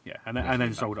 Sorry. Yeah, and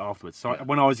then sold it afterwards. So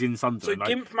when I was in Sunderland, So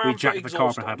Gimp Man we put jacked the car up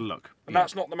exhaust and had a on. look. and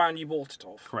that's not the man you bought it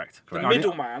off. Correct. The I didn't-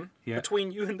 middleman Yeah.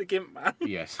 between you and the gimp man.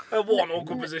 Yes. One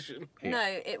awkward position. Yeah.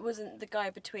 No, it wasn't the guy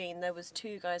between. There was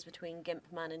two guys between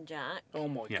Gimp Man and Jack. Oh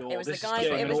my Yeah. god. It was the this guy. Is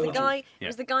getting It was the awful. guy. Yeah. It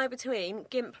was the guy between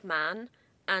Gimp Man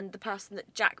and the person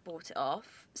that Jack bought it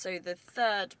off. So the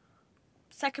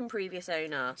second previous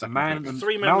owner. The man, Second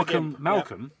Three men with Malcolm, Gimp,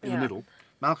 Malcolm in Yeah. the middle,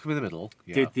 Malcolm in the middle.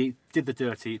 Yeah. did the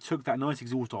dirty, took that nice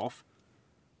exhaust off,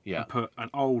 yeah. and put an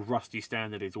old rusty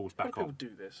standard exhaust Why do back people on. do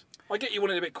this? I get you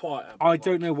wanted a bit quieter. but I like-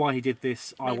 don't know why he did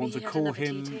this. I Maybe want to he had call another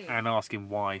him TT. and ask him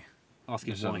why. Ask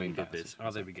him There's why something he did better. this.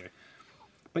 Oh, there we go.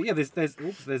 But yeah,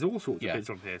 there's all sorts Yeah. of bits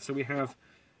on here. So we have,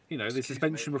 the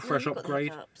suspension me. refresh No, you've got the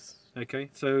upgrade. hiccups. Okay,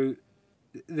 so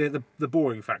the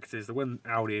boring fact is that when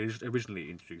Audi originally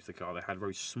introduced the car, they had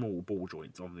very small ball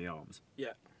joints on the arms.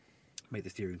 Yeah. Made the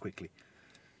steering quickly.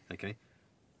 Okay,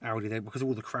 Audi then, because of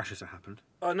all the crashes that happened,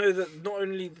 I know that not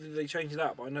only did they change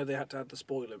that, but I know they had to add the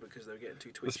spoiler because they were getting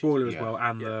too twitchy. the spoiler as Yeah. well,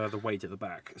 and Yeah. the weight at the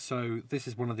back. So this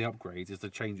is one of the upgrades, is to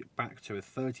change it back to a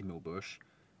 30mm bush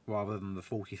rather than the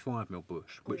 45mm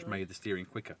bush, which made the steering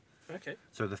quicker. Okay.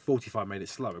 So the 45 made it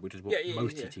slower, which is what Yeah,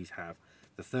 most yeah. TTs have.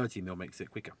 The 30mm makes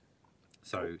it quicker.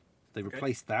 So they Okay.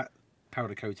 replaced that,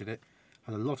 powder coated it,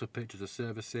 had a lot of pictures of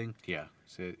servicing. Yeah.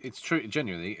 So it's true.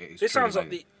 Genuinely, it's. This truly sounds like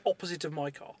amazing. the opposite of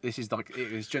my car. This is like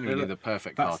it is genuinely the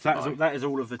perfect car to buy. That is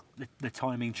all of the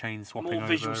timing chain swapping More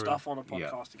visual over stuff on a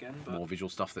Yeah. podcast again. But More visual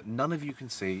stuff that none of you can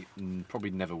see and probably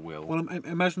never will. Well,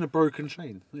 imagine a broken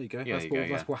chain. There you go. Yeah, that's there what you go,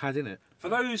 that's yeah. what had in it. for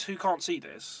those who can't see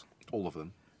this, All of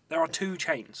them. there are two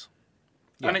chains.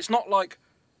 Yeah. And it's not like,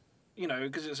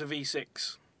 because it's a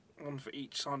V6, one for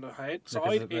each side of head.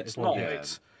 Side. it's It's one- not. yeah.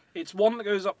 It's one that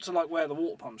goes up to like where the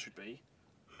water pump should be,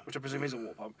 which I presume is a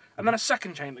water pump, and then a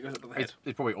second chain that goes up to the head.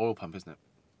 It's probably oil pump, isn't it?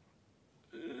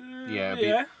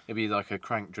 Yeah. It'd be like a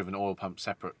crank-driven oil pump,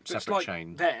 separate It's like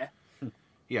chain. there.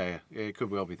 Yeah. It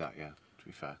could well be that. Yeah. To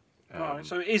be fair. Right,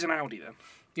 so it is an Audi then.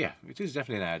 Yeah, it is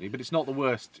definitely an Audi, but it's not the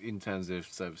worst in terms of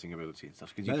servicing ability and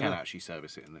stuff because you No, can no. actually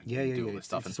service it and Yeah, do all this It's,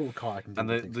 stuff. it's a sort of car I can do And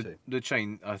things the, too. the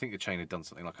chain, I think the chain had done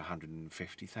something like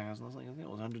 150,000 or something, I think it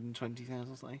was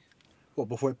 120,000 or something. What,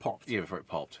 before it popped? Yeah, before it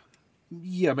popped.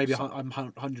 Yeah, maybe I'm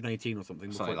 118 or something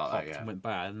before Something it like that, popped yeah. and went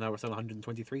bad, and now it's on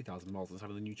 123,000 miles and it's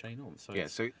having the new chain on. So Yeah,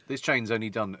 it's so this chain's only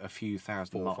done a few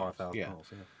thousand 4,000 or miles. 5,000 yeah. miles.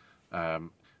 Yeah.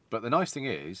 But the nice thing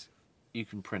is, you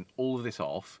can print all of this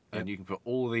off, and Yep. you can put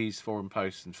all of these forum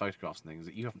posts and photographs and things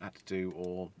that you haven't had to do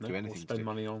or No, do or anything spend to do.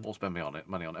 money on. Or spend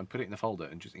money on, and put it in the folder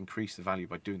and just increase the value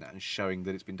by doing that and showing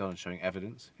that it's been done and showing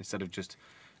evidence instead of just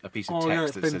a piece of Oh, text yeah,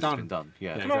 it's that been says done. it's been done.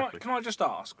 Yeah. Yeah. Can, Exactly. can I just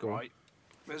ask, Go on. right?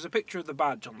 There's a picture of the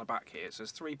badge on the back here. It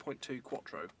says 3.2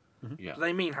 Quattro. Yeah. Do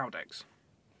they mean Haldex?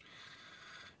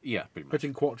 Yeah, pretty much. But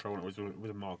in Quattro, it was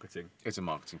a marketing. It's a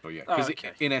marketing point, yeah. Oh, Because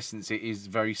okay. in essence, it is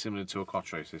very similar to a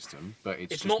Quattro system, but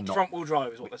it's It's just not front-wheel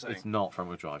drive, is what they're saying. It's not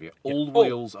front-wheel drive yet. All the Oh.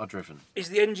 wheels are driven, Is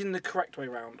the engine the correct way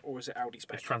round, or is it Audi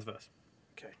spec? It's transverse.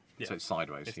 Okay. Yeah. so it's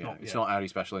sideways. It's yeah, not- it's yeah. not Audi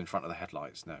special in front of the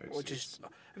headlights. No, it's, Or just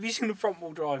have you seen the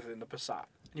front-wheel drive in the Passat?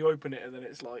 You open it and then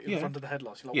it's like in Yeah. front of the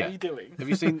headlights. You're like, Yeah. what are you doing? Have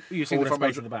you seen All the the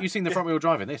space at the back. You've seen the front wheel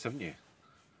drive in this, haven't you?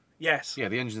 Yes. Yeah,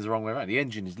 the engine's the wrong way around. The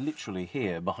engine is literally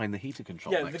here behind the heater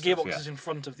control. Yeah, the next to us, gearbox yeah. is in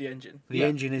front of the engine. The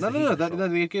engine is no, the no, heater no, control.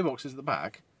 the gearbox is at the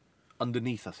back,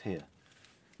 underneath us here.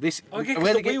 This Okay,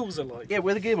 where because the ge- wheels are like. Yeah,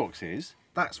 where the gearbox is,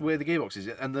 that's where the gearbox is,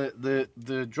 and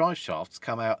the drive shafts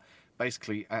come out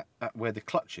basically at where the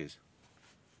clutch is.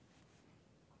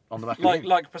 On the back of the engine.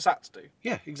 Like Passats do.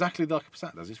 Yeah, exactly like a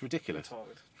Passat does. It's ridiculous.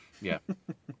 Retarded. Yeah.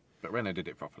 But Renault did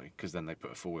it properly, because then they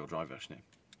put a four-wheel drive version in.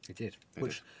 It did. They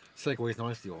Which segues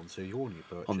nicely on to your new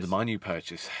purchase. On my new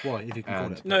purchase. Why, if you can call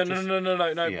And- it a No, purchase?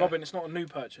 no, Yeah. Robin, it's not a new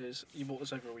purchase. You bought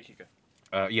this over a week ago.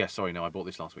 Yeah, sorry, no, I bought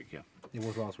this last week, yeah. It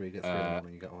was last week at 3 in the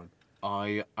morning you got on.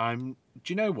 I'm.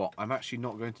 Do you know what? I'm actually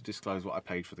not going to disclose what I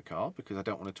paid for the car because I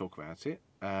don't want to talk about it.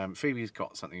 Phoebe's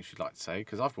got something she'd like to say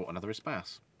because I've bought another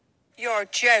Espace. You're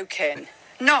joking.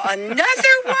 Not another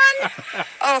one?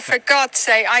 Oh, for God's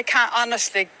sake, I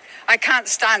can't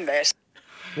stand this.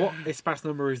 What Espace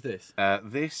number is this?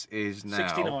 This is now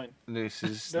 69. This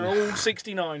is. They're all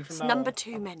 69 from It's now number on.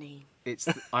 too many.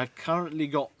 I've currently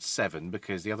got 7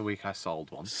 because the other week I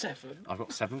sold one. 7. I've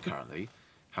got 7 currently.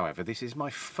 However, this is my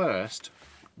first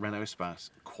Renault Espace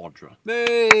Quadra.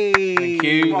 Hey! Thank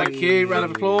you, Right. thank you. Round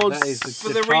of applause. That is For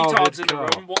the childhood retards in the car.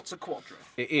 room, what's a Quadra?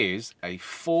 It is a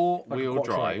 4-wheel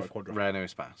Quattro, drive like Quadra. Renault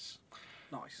Espace.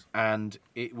 Nice. And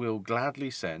it will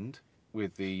gladly send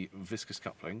with the viscous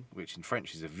coupling, which in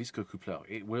French is a visco-coupleur.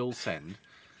 It will send.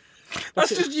 That's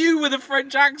just you with a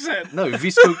French accent. No,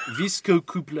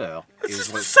 visco-coupleur It's is just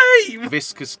the like same.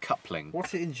 viscous coupling.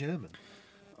 What's it in German?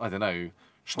 I don't know.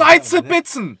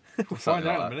 Schneidzebitzen! find Something out in a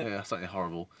like that. minute. Yeah, something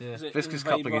horrible. Yeah. Is it Viscous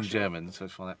invade coupling in Russia? German, so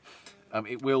it's fine.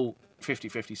 It will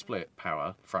 50-50 split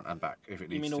power front and back if it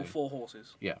needs You mean to. all 4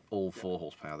 horses? Yeah, all 4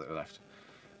 horsepower that are left.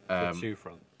 The two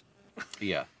front.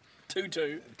 Yeah,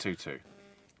 2-2. 2.2.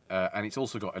 And it's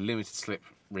also got a limited slip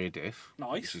rear diff.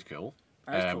 Nice. Which is cool.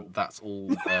 That is cool. That's all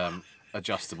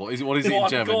adjustable. What is it Go in on,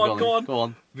 German? go on, go on. Go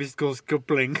on. Viscose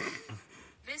coupling.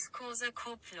 Viscose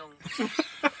Kupplung.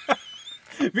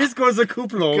 Viscose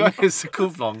Kupplung. It's a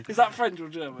Couplung. Is that French or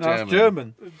German? No, it's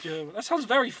German. German. That sounds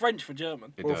very French for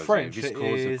German. It Or does, French, yeah. it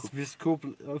Viscose is Visco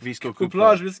couplage visqueux.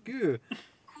 Couplage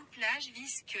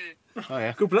visqueux. Oh,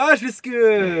 yeah. Couplage There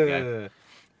visqueux.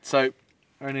 So,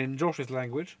 And in Josh's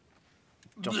language,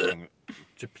 Japanese.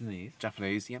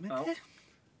 Japanese, yeah, man. Oh.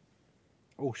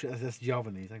 Oh shit, that's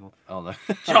Javanese. Hang on. Oh, no.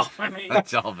 Japanese. That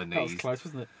was Javanese. close,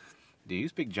 wasn't it? Do you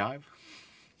speak jive?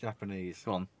 Japanese.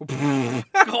 Go on.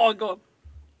 Go on, go on.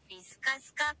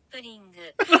 Viscous coupling.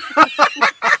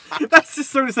 That's just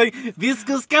sort of saying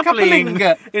viscous coupling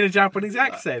in a Japanese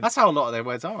accent. That's how a lot of their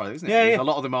words are, isn't it? Yeah, yeah. A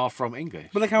lot of them are from English.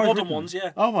 But look how it's Modern written. ones,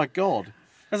 yeah. Oh, my God.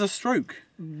 As a stroke.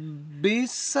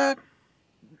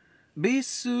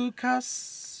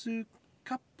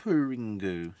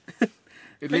 Bisukasukapuringu.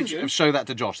 Pingu? Show that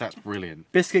to Josh. That's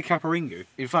brilliant. Biscuit caparingu.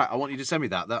 In fact, I want you to send me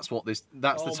that. That's what this.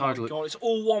 That's Oh the my title. god, it's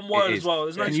all one It word is. as well.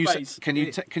 There's no Can you space.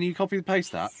 can you copy and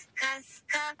paste that? Viscous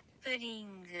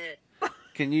coupling.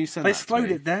 Can you send They that? to slowed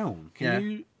me? it down. Can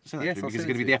you send that Yes, to me? I'll Because it's send going to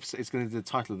it be to the you. episode. It's going to be the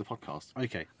title of the podcast.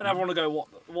 Okay. And everyone will go, what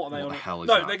are they What on? the hell is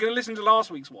no, that? they're going to listen to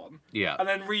last week's one. Yeah. And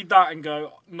then read that and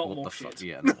go, not What more the shit. fuck?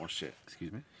 Yeah, not more shit.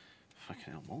 Excuse me. Fucking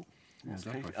hell, what? Yeah, Okay.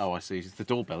 exactly. Oh, I see. It's the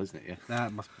doorbell, isn't it? Yeah.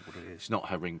 That must be what it is. It's not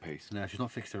her ring piece. No, she's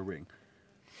not fixed her ring.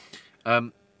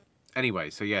 Anyway,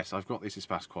 so yes, I've got this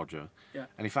Espace Quadra. Yeah.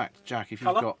 And in fact, Jack, if you've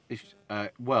Colour?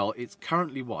 got, well, it's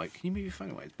currently white. Can you move your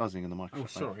phone away? It's buzzing in the microphone. Oh,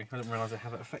 sorry. I didn't realise it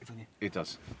had that effect on you. It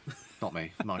does. Not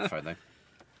me. The microphone though.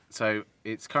 So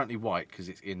it's currently white because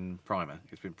it's in primer.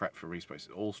 It's been prepped for respray. It's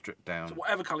all stripped down. So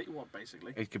whatever colour you want,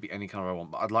 basically. It could be any colour I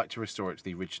want, but I'd like to restore it to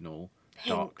the original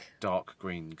dark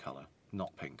green colour.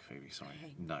 Not pink, Phoebe. Sorry.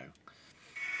 No.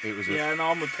 It was Yeah, no,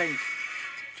 I'm with pink.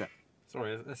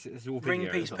 Sorry, it's all Ring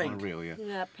video. piece a pink. real, yeah.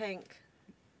 Yeah, pink.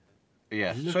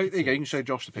 Yeah. Look So at there you go. it. You can show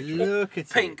Josh the picture. Look at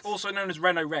Pink, it. also known as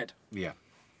Renault Red. Yeah.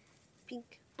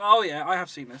 Pink. Oh yeah, I have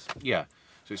seen this. Yeah.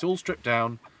 So it's all stripped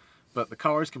down, but the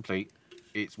car is complete.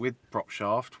 It's with prop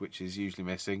shaft, which is usually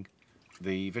missing.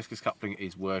 The viscous coupling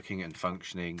is working and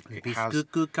functioning. It has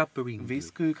Visco coupling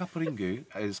is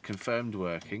confirmed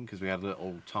working because we had a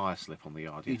little tyre slip on the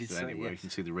yard You did yesterday. say, Anyway, you yes. can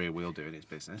see the rear wheel doing its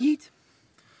business. Yeet.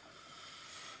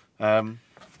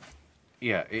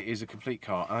 Yeah, it is a complete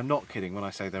car. And I'm not kidding when I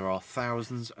say there are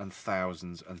thousands and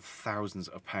thousands and thousands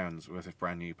of pounds worth of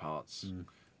brand new parts.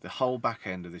 The whole back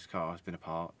end of this car has been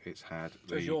apart. It's had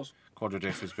It's yours. quadra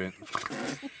diff has been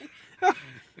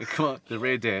the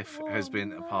rear diff has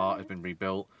been apart, has been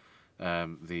rebuilt.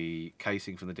 The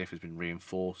casing from the diff has been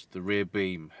reinforced. The rear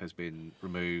beam has been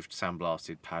removed,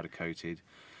 sandblasted, powder coated.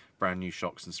 Brand new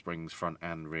shocks and springs, front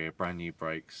and rear. Brand new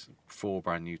brakes. 4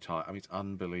 brand new tyres. I mean, it's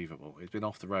unbelievable. It's been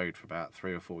off the road for about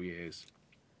 3 or 4 years,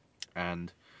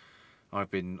 and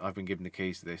I've been given the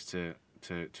keys to this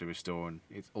to restore, and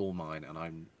it's all mine. And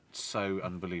I'm so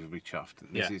unbelievably chuffed.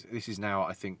 This is now,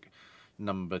 I think,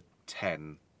 number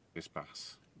 10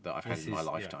 Espace that I've had in my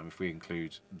lifetime, if we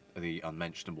include the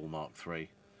unmentionable Mark III.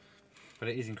 But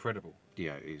it is incredible.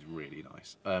 Yeah, it is really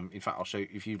nice. In fact, I'll show you,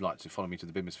 if you'd like to follow me to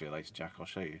the Bimosphere later, Jack, I'll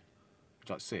show you. Would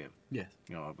you like to see it? Yes.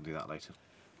 I'll do that later.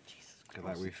 Look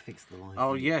at that, we've fixed the line.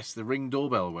 Oh, yes, the Ring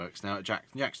doorbell works now at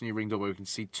Jack's new Ring doorbell. We can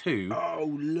see 2.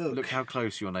 Oh, look. Look how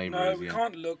close your neighbour No, is. we Yeah.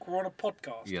 can't look. We're on a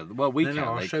podcast. Yeah, well, we can.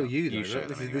 No, I'll show you, though. You show Look,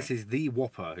 them this anyway. is the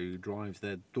Whopper who drives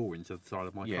their door into the side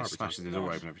of my car. Yeah, every smashes time. the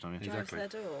door open every time. Yeah. Drives their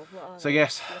door. What are So, they?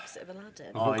 yes. The opposite of Aladdin.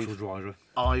 A Vauxhall driver.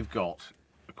 I've got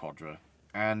a Quadra,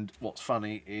 and what's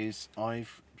funny is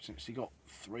I've potentially got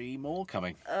 3 more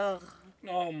coming. Ugh.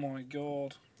 Oh my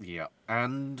god. Yeah,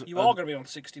 and You are going to be on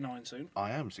 69 soon.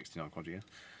 I am 69 Quadra. Yeah.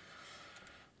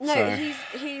 No, So-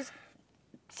 he's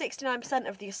 69%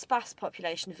 of the Espace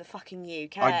population of the fucking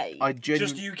UK. I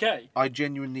Just UK. I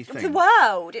genuinely of think the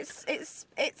world. It's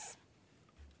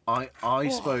I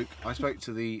spoke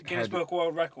to the Guinness head. Book of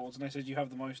World Records, and they said you have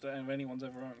the most that anyone's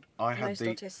ever owned. I had most the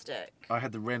autistic. I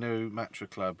had the Renault Matra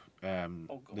Club, God.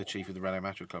 the chief of the Renault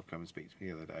Matra Club, come and speak to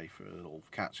me the other day for a little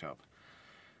catch up,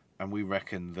 and we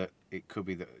reckon that it could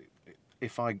be that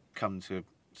if I come to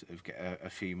sort of get a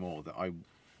few more, that I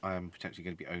am potentially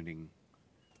going to be owning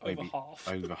maybe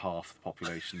over half the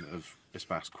population of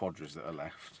Espace Quadras that are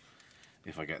left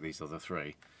if I get these other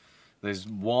 3. There's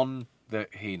one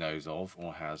that he knows of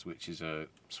or has, which is a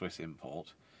Swiss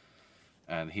import,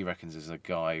 and he reckons there's a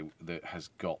guy that has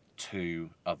got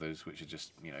 2 others which are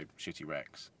just, shitty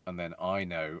wrecks. And then I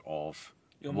know of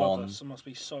Your one. mother must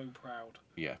be so proud.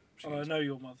 Yeah, she Oh, I is. know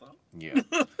your mother. Yeah.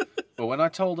 But when I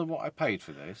told her what I paid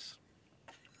for this,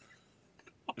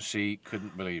 she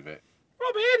couldn't believe it.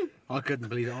 Robin! I couldn't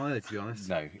believe it either, to be honest.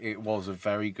 No, it was a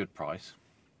very good price.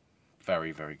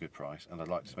 Very, very good price. And I'd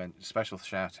like to spend a special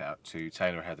shout out to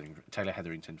Taylor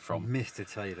Hetherington from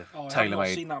Mr. Taylor. Oh, I have Taylor not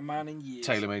made- seen that man in years.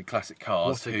 TaylorMade Classic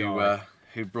Cars, What a guy.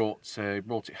 who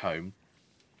brought it home,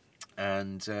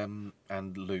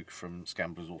 and Luke from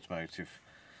Scamblers Automotive,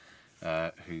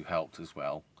 who helped as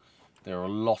well. There are a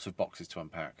lot of boxes to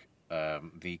unpack.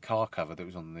 The car cover that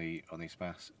was on the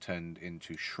Espace turned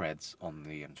into shreds on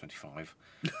the M25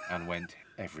 and went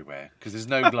everywhere because there's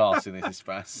no glass in this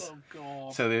Espace. Oh,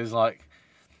 God. So there's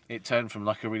it turned from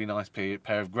like a really nice pair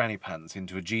of granny pants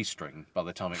into a G-string by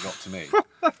the time it got to me.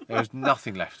 There was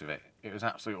nothing left of it. It was an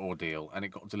absolute ordeal, and it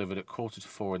got delivered at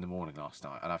 3:45 in the morning last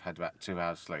night, and I've had about 2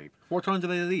 hours sleep. What time did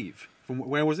they leave? From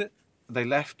where was it? They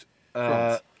left.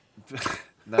 France.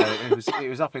 No, it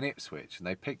was up in Ipswich, and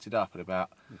they picked it up at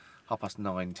about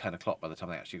 9:30, 10 o'clock by the time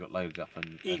they actually got loaded up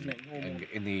and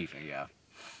in the evening, yeah.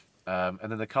 And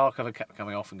then the car cover kept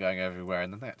coming off and going everywhere,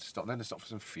 and then they had to stop. Then they stopped for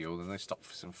some fuel, and they stopped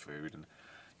for some food, and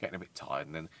getting a bit tired.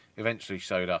 And then eventually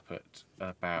showed up at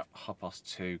about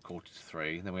 2:30,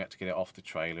 2:45, and then we had to get it off the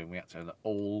trailer, and we had to unearth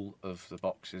all of the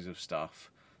boxes of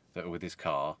stuff that were with his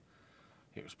car.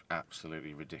 It was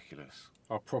absolutely ridiculous.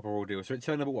 Oh, proper ordeal. So it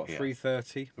turned up at what, Yeah.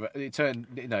 3:30? But it turned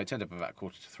up about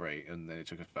 2:45, and then it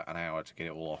took us about an hour to get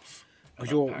it all off. and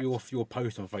Was unpacked. your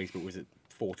post on Facebook, was it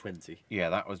 4:20? Yeah,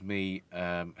 that was me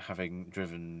having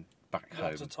driven back home.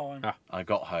 Lots of time. Ah. I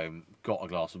got home, got a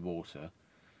glass of water,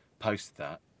 posted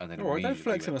that, and then All right, don't immediately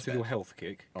flex on went us to with your bed. health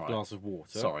kick. All right. Glass of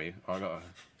water. Sorry, I got.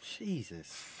 Jesus.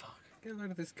 Fuck. Get a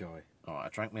load of this guy. All right, I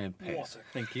drank my own piss. What a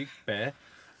Thank you, Bear.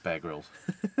 Bear Grylls.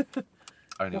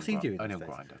 Only What's he doing Only on these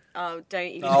days? Grindr. Oh, don't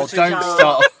even. Oh, don't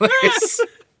start this.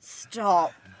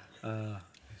 Stop.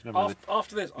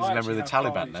 After this, he's a I member of the actually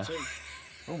have Taliban Cardies now. too.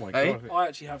 Oh my Hey? god. I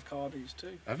actually have Cardies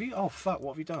too. Have you? Oh fuck!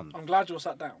 What have you done? I'm glad you're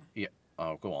sat down. Yeah.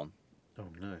 Oh, go on. Oh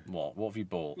no. What? What have you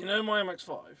bought? You know my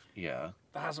MX-5 Yeah.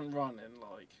 that hasn't run in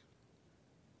like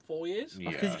 4 years?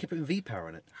 Yeah. Because you keep putting V-power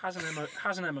in it. Has an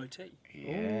MOT.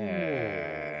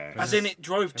 Yeah. As in it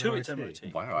drove to its MOT.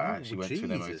 MOT. Wow, I actually went to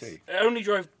an Jesus. MOT. It only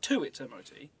drove to its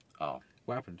MOT. Oh.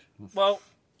 What happened? Well,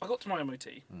 I got to my MOT.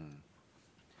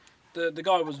 The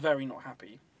guy was very not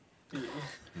happy.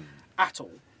 At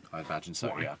all. I imagine so.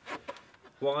 Why? Yeah.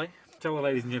 Why? Tell the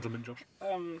ladies and gentlemen, Josh.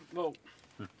 Well,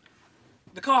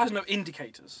 the car has no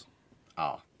indicators.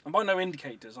 Ah. And by no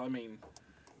indicators, I mean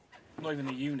not even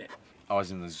the unit. Oh, as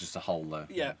in there's just a hole there.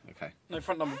 Yeah. Okay. No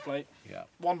front number plate. Yeah.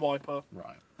 One wiper.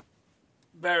 Right.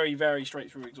 Very, very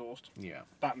straight through exhaust. Yeah.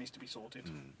 That needs to be sorted.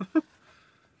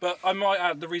 But I might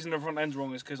add the reason the front end's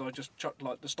wrong is because I just chucked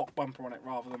like the stock bumper on it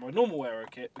rather than my normal aero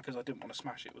kit because I didn't want to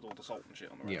smash it with all the salt and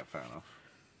shit on the road. Yeah, fair enough.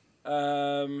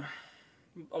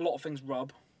 A lot of things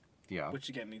rub, Yeah. which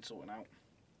again needs sorting out.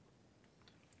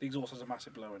 The exhaust has a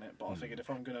massive blow in it, but I figured if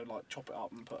I'm going to like chop it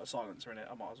up and put a silencer in it,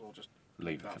 I might as well just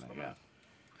Leave it that for for now, the yeah. moment.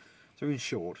 So in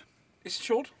short, It's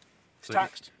short. It's So-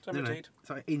 taxed. It's no, MOT'd.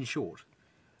 so in short,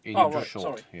 In Oh, just right,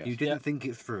 short. sorry. Yes. you didn't Yeah. think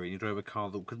it through and you drove a car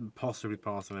that couldn't possibly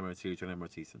pass an MOT to an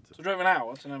MOT centre. So I drove an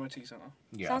hour to an MOT centre.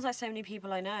 Yeah. Sounds like so many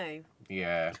people I know.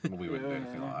 Yeah. Well, we wouldn't do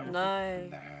anything like that. No.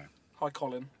 No. Hi,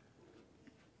 Colin.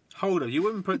 Hold on, you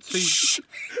wouldn't put two...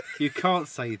 You can't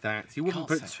say that. You wouldn't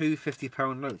Can't put say. two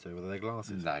 £50 notes over their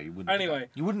glasses. No, you wouldn't. Anyway.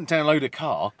 You wouldn't download a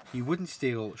car. You wouldn't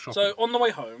steal shopping. So on the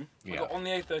way home, I Yeah. got on the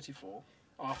A34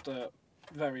 after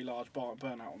very large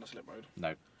burnout on the slip road.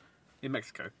 No. in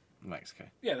Mexico. Mexico.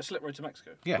 Yeah, the slip road to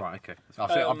Mexico. Yeah. Right, okay.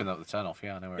 I've been up the turn off,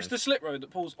 yeah, I know where It's it the is. slip road that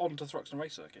pulls onto Thruxton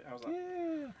Race Circuit. How's that?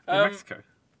 In Um, Mexico.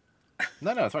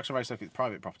 No, Thruxton Race Circuit's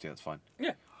private property, that's fine.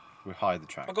 Yeah. We hired the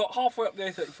track. I got halfway up the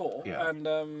A34 Yeah. and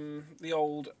the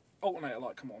old alternator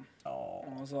light come on. Oh.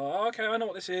 And I was like, oh, okay, I know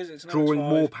what this is. It's an Drawing MX-5.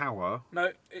 more power.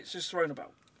 No, it's just thrown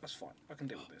about. That's fine. I can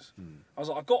deal with this. Hmm. I was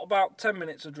like, I've got about 10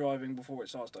 minutes of driving before it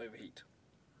starts to overheat.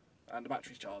 And the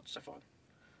battery's charged, so fine.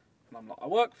 And I'm like, I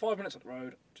work 5 minutes up the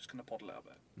road, just going to poddle it up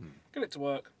there. Get it to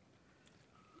work.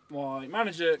 My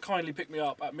manager kindly picked me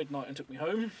up at midnight and took me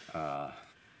home.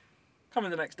 Come in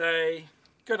the next day,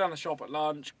 go down the shop at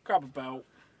lunch, grab a belt.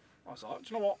 I was like,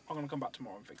 do you know what? I'm going to come back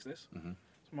tomorrow and fix this. So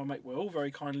my mate Will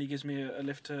very kindly gives me a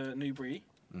lift to Newbury,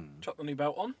 chuck the new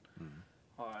belt on.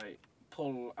 I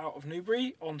pull out of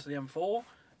Newbury onto the M4,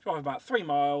 drive about 3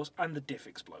 miles, and the diff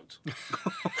explodes.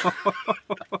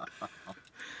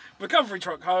 Recovery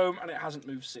truck home, and it hasn't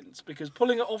moved since, because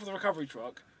pulling it off the recovery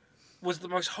truck was the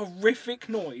most horrific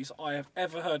noise I have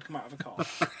ever heard come out of a car.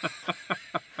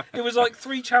 It was like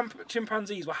 3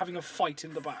 chimpanzees were having a fight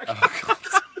in the back.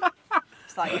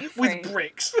 It's like you three. With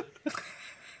bricks.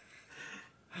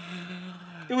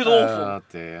 It was awful. Oh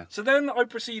dear. So then I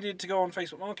proceeded to go on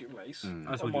Facebook Marketplace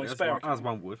As on one my would. spare As account,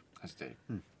 one would. That's dear.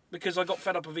 because I got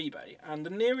fed up of eBay, and the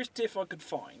nearest diff I could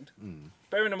find,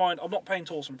 bearing in mind I'm not paying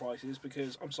Torsen prices,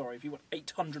 because I'm sorry, if you want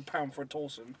 £800 for a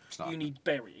Torsen, not you need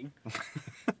burying.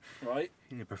 Right?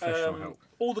 You need professional help.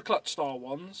 All the clutch style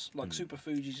ones, like Super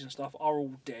Fujis and stuff, are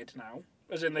all dead now.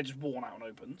 As in, they're just worn out and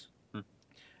opened.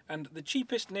 And the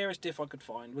cheapest, nearest diff I could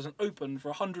find was an open for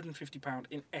 £150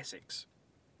 in Essex.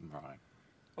 Right.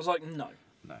 I was like, no.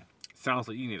 No. Sounds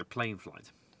like you need a plane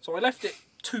flight. So I left it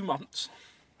 2 months,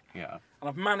 Yeah. and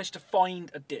I've managed to find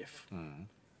a diff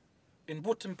in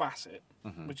Wootton Bassett,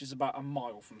 which is about a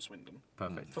mile from Swindon,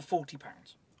 Perfect. for £40.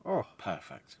 Oh,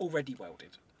 Perfect. Already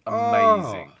welded.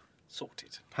 Amazing.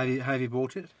 Sorted. have you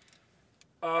bought it?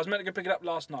 I was meant to go pick it up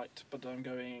last night, but I'm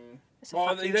going... It's a Well,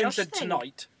 fucking they then Josh said thing.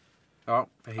 tonight. Oh,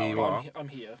 here you but are. I'm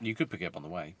here. You could pick it up on the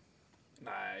way.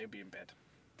 Nah, he'll be in bed.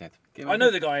 Dead. I know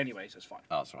the guy anyway, so it's fine.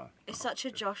 Oh, that's right. It's such a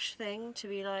Josh thing to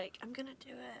be like, I'm gonna do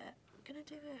it. I'm gonna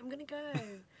do it. I'm gonna go.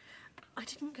 I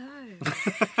didn't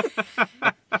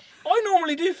go. I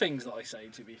normally do things that I say,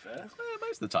 to be fair.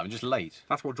 Most of the time, just late.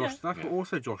 That's what Josh. Yeah. That's what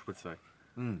also Josh would say.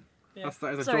 Yeah.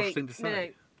 That is a Sorry, Josh thing to say. no,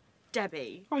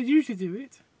 Debbie. I usually do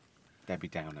it. Debbie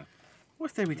Downer.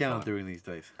 What's Debbie Down doing these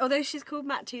days? Although she's called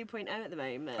Matt 2.0 at the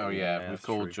moment. Oh yeah, Yeah, we've that's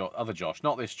called true. other Josh,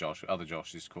 not this Josh. Other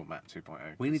Josh is called Matt 2.0.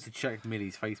 We need to check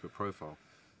Millie's Facebook profile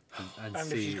and And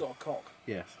see. if she's got a cock,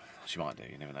 Yes. She might do.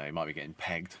 You never know. He might be getting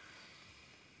pegged.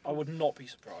 I would not be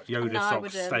surprised. Yoda No, I socks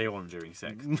wouldn't. stay on during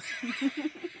sex.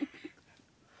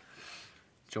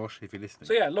 Josh, if you're listening.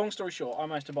 So yeah, long story short, I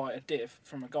managed to buy a diff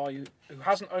from a guy who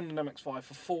hasn't owned an MX-5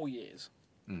 for 4 years,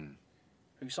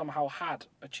 who somehow had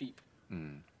a cheap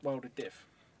welded diff.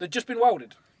 They'd just been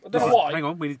welded. I don't know why. Hang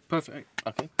on, we need perfect.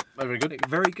 Okay. Very good.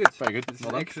 Very good. Very good. This is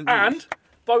Well done. excellent. And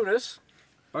bonus,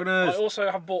 bonus. I also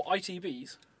have bought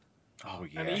ITBs Oh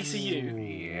yeah. and ECU,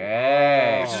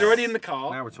 Yeah. which is already in the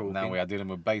car. Now we're talking. Now we are dealing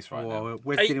with bass right now. Well,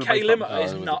 we're dealing with 8K bass limiter button.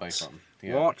 is there was a nuts. bass button.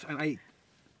 Yeah. What? An 8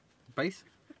 bass?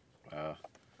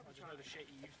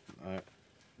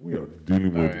 We are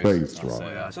dealing There with it bass is. I'll say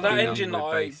right that. So that Dealing engine that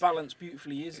with I bass. balanced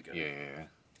beautifully years ago, Yeah.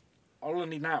 all I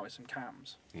need now is some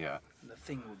cams, Yeah. and the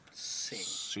thing would sing. It's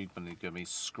Super gonna be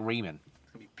screaming.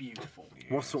 gonna be beautiful.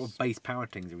 What sort of bass power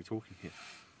things are we talking here?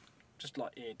 Just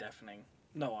like ear deafening.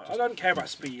 No, I don't care about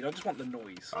speed. I just want the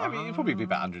noise. I mean, it'd probably be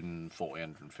about 140,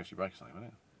 150 brakes or something,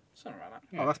 wouldn't it? Something like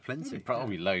that. Oh, that's plenty.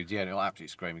 Probably loads, yeah. It'll absolutely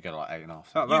scream. You get like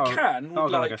 8.5. You can, That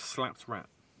was like- like a slapped rat.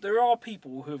 There are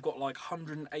people who have got like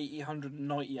 180,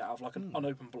 190 out of like an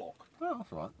unopened block. Oh,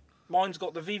 that's all right. Mine's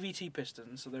got the VVT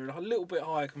pistons, so they're a little bit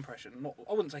higher compression. Not,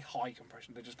 I wouldn't say high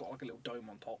compression. They just got like a little dome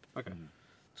on top. Okay.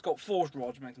 It's got forged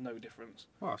rods, makes no difference.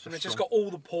 Well, it's And it's just just got all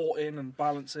the porting and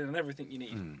balancing and everything you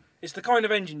need. It's the kind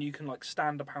of engine you can like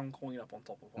stand a pound coin up on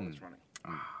top of while it's running.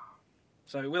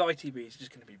 So with ITB, it's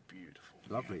just going to be beautiful.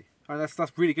 lovely. Oh, that's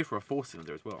really good for a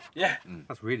 4-cylinder as well. Yeah.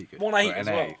 That's really good. 1.8 as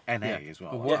well. NA Yeah. as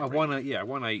well. A 1.8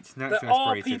 naturally There are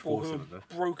aspirated people who 4-cylinder. have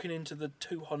broken into the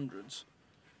 200s,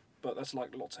 but that's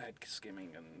like lots of head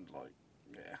skimming and like,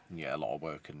 Yeah, a lot of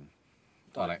work and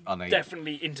like, unable,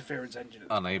 definitely interference engine.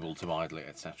 unable to idle it,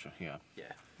 etc. Yeah. Yeah.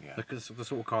 Yeah. Because the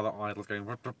sort of car that idles going.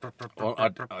 Well,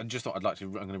 I just thought I'd like to.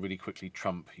 I'm going to really quickly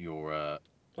trump your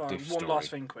diff One story.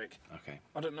 last thing quick. Okay.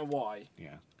 I don't know why,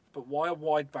 Yeah. but why are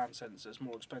wideband sensors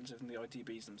more expensive than the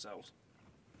ITBs themselves?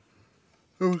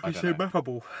 Oh, I you don't say know.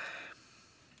 mappable.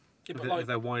 Yeah, but If like,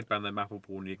 they're wideband, they're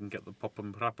mappable, and you can get the pop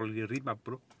and properly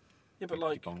remappable. yeah, but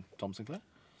like, Tom Sinclair.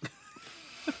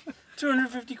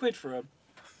 250 quid for a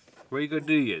What are you going to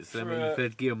do, yes? I For, mean,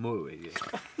 third gear motorway,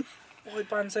 yes.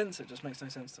 wideband sensor just makes no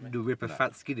sense to me. You rip a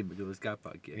fat skin in between the car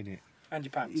park, yeah. In it. And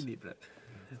your pants. In it, bro.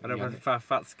 I don't want a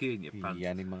fat skin in your pants.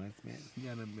 Yanni Mythe, yeah.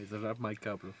 Yeah, no, miss, I love my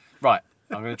car, bro. Right.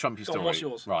 I'm going to trump your Go on, story. what's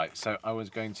yours? Right. So I was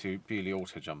going to Bewley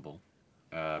Auto Jumble.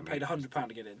 I paid £100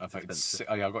 to get in. I think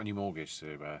I got a new mortgage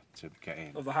to get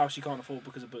in. Of the house you can't afford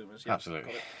because of boomers. Yeah,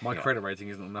 Absolutely. got it. My Yeah. credit rating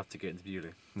isn't enough to get into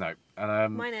Bewley. No.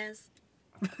 And Mine is.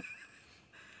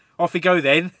 Off we go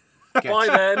then. Bye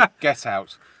then. get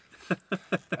out.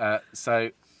 So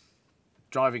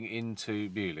driving into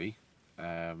Bewley,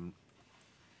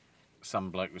 some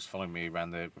bloke was following me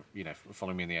around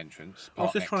following me in the entrance. I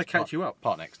was just trying to catch you up.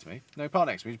 Part next to me. No, part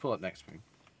next to me. He pulled up next to me.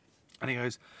 And he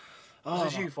goes, Oh,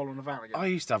 this is you following the van again. I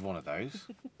used to have one of those.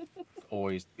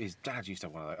 Or his dad used to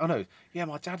have one of those. Oh, no. Yeah,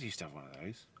 my dad used to have one of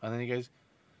those. And then he goes,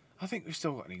 I think we've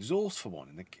still got an exhaust for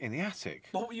one in the attic.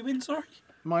 What were you in, sorry?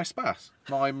 My Espas.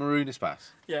 My maroon Espas.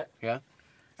 Yeah. Yeah? Is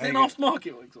And it he an goes,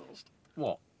 aftermarket exhaust?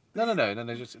 What? No.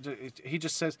 He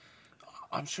just says,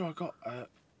 I'm sure I got a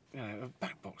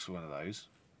back box for one of those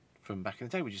from back in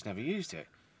the day. We just never used it.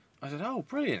 I said, oh,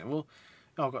 brilliant. Well,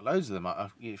 I've got loads of them.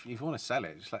 If you want to sell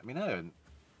it, just let me know.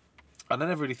 And I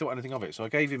never really thought anything of it. So I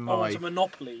gave him Oh, my. it's a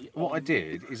monopoly. What on- I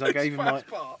did is I gave him my. Fast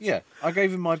parts. Yeah, I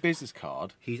gave him my business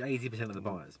card. He's 80% of the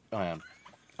buyers. I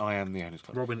am the owner's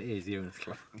club. Robin is the owner's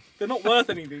club. They're not worth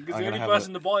anything because I'm the gonna only have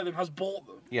person to buy them has bought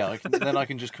them. Yeah, then I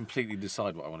can just completely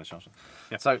decide what I want to charge them.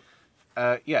 Yeah. So,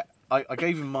 I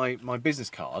gave him my business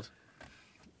card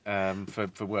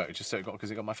for work, just so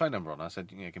because it got my phone number on. I said,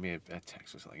 give me a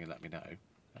text or something and let me know.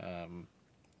 And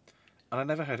I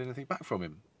never heard anything back from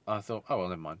him. I thought, oh well,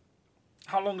 never mind.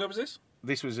 How long ago was this?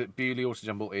 This was at Bewley Auto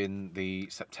Jumble in the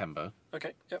September.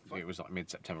 Okay, yep. Fine. It was like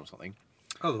mid-September or something.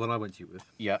 Oh, the one I went to you with.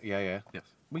 Yeah. Yes.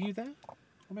 Were you there? Or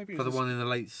maybe it For was the one in the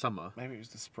late summer. Maybe it was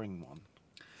the spring one.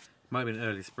 Might have been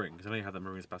early spring, because I know you had that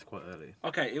marine space quite early.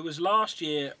 Okay, it was last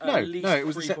year. No, at least it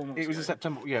was 3-4 months it was a ago.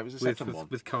 September. Yeah, it was a September one.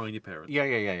 With Kai and your parents. Yeah.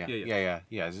 Yeah.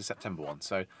 It was a September one.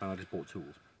 So And I just bought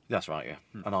tools. that's right.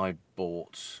 Yeah, and I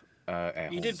bought air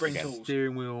horns. You did bring again. tools.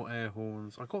 Steering wheel, air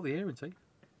horns. I got the air intake.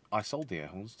 I sold the air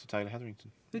horns to Taylor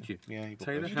Hetherington. Did you? Yeah, he bought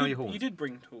Taylor? those. How are your horns? You did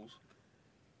bring tools.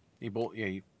 He bought.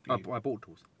 Yeah, I bought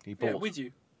tools. he bought. Yeah, with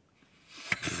you.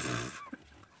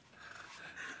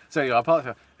 So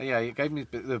yeah, he gave me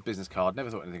the business card. Never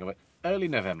thought anything of it. Early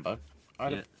November, I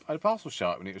had a parcel show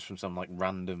up, and it was from some like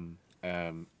random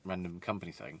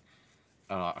company thing,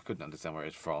 and I couldn't understand where it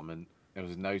was from. And there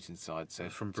was a note inside that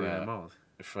said From Bruno Mars.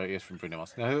 Yes, from Bruno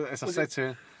Mars. No, as I said to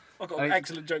him, I've got And an it-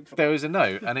 excellent joke for there that. was a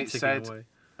note, and it Ticking said, away.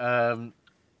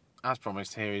 as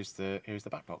promised, here's the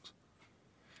back box.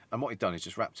 And what he'd done is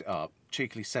just wrapped it up,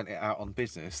 cheekily sent it out on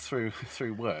business through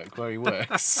work where he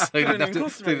works. So he Didn't didn't even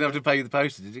cost him have to pay the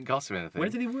postage. It didn't cost him anything. Where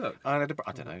did he work? I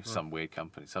don't know, some weird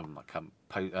company, some like I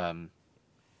think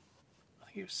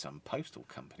it was some postal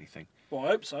company thing. Well, I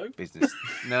hope so. Business.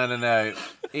 No.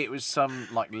 It was some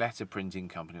like letter printing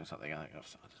company or something. I don't know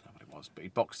what it was, but he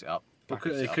boxed it up.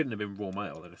 packaged It up. couldn't have been raw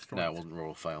mail. They'd have destroyed No, it. it wasn't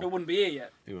Royal It Fail. wouldn't be here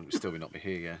yet. It wouldn't still not be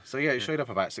here, yeah. So yeah, it showed up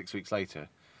about 6 weeks later,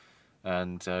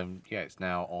 and it's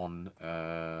now on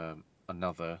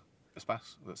another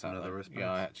Espas that's out Another there. Espas.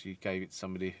 Yeah, I actually gave it to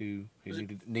somebody who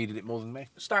needed it more than me.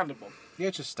 Standard one. Yeah,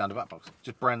 just standard back box,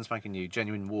 just brand spanking new,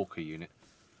 genuine Walker unit,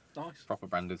 Nice. proper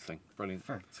branded thing, brilliant.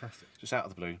 Fantastic. Just out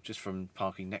of the blue, just from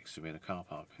parking next to me in a car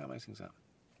park. How amazing is that?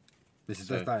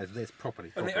 That's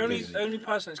properly. And the only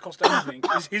person it's cost anything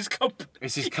is his company.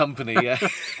 It's his company, yeah.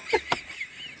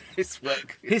 It's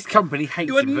work. His company hates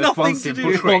You had him for this one nothing to simple do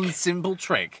with trick. One simple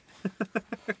trick.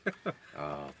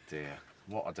 Oh dear.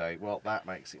 What a day. Well, that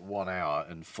makes it 1 hour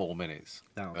and 4 minutes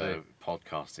That'll of do.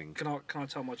 podcasting. Can I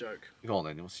tell my joke? Go on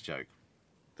then, what's the joke?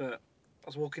 That I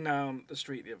was walking down the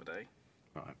street the other day.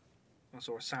 Right. And I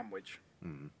saw a sandwich.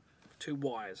 Mm. With 2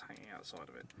 wires hanging outside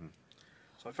of it.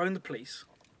 So I phoned the police.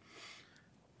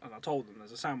 And I told them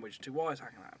there's a sandwich, 2 wires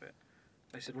hanging out of it.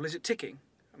 They said, well, is it ticking?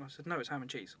 And I said, no, it's ham and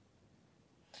cheese.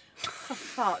 For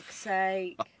fuck's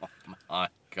sake. My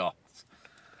God.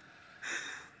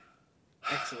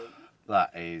 Excellent.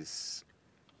 That is...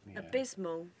 yeah.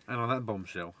 Abysmal. And on that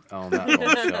bombshell. Oh, that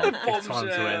bombshell. It's time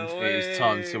to end. It is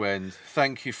time to end.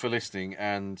 Thank you for listening,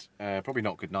 and probably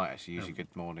not good night, actually. Usually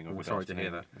good morning or We're good sorry to afternoon.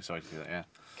 hear that. We're sorry to hear that, yeah.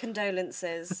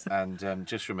 Condolences. And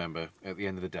just remember, at the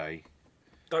end of the day...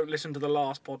 Don't listen to the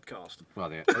last podcast.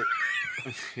 Well, yeah.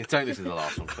 Yeah, don't listen to the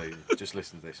last one, please. Just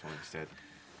listen to this one instead.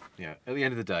 Yeah, at the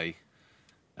end of the day,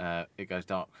 it goes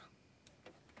dark.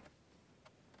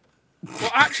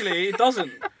 Well, actually, it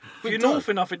doesn't. If you're north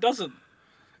enough, it doesn't.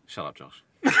 Shut up, Josh.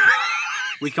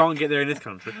 We can't get there in this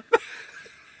country.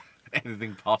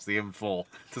 Anything past the M4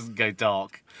 doesn't go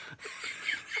dark.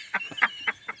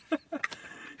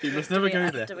 You must never go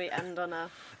there. Do we end on a...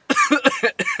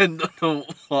 And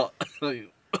what?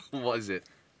 What is it?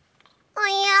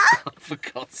 Oh, yeah? For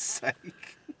God's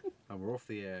sake. And we're off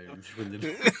the air. I'm just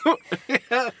winding.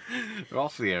 We're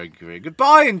off the air and career.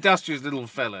 Goodbye, industrious little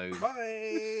fellows.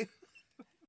 Bye.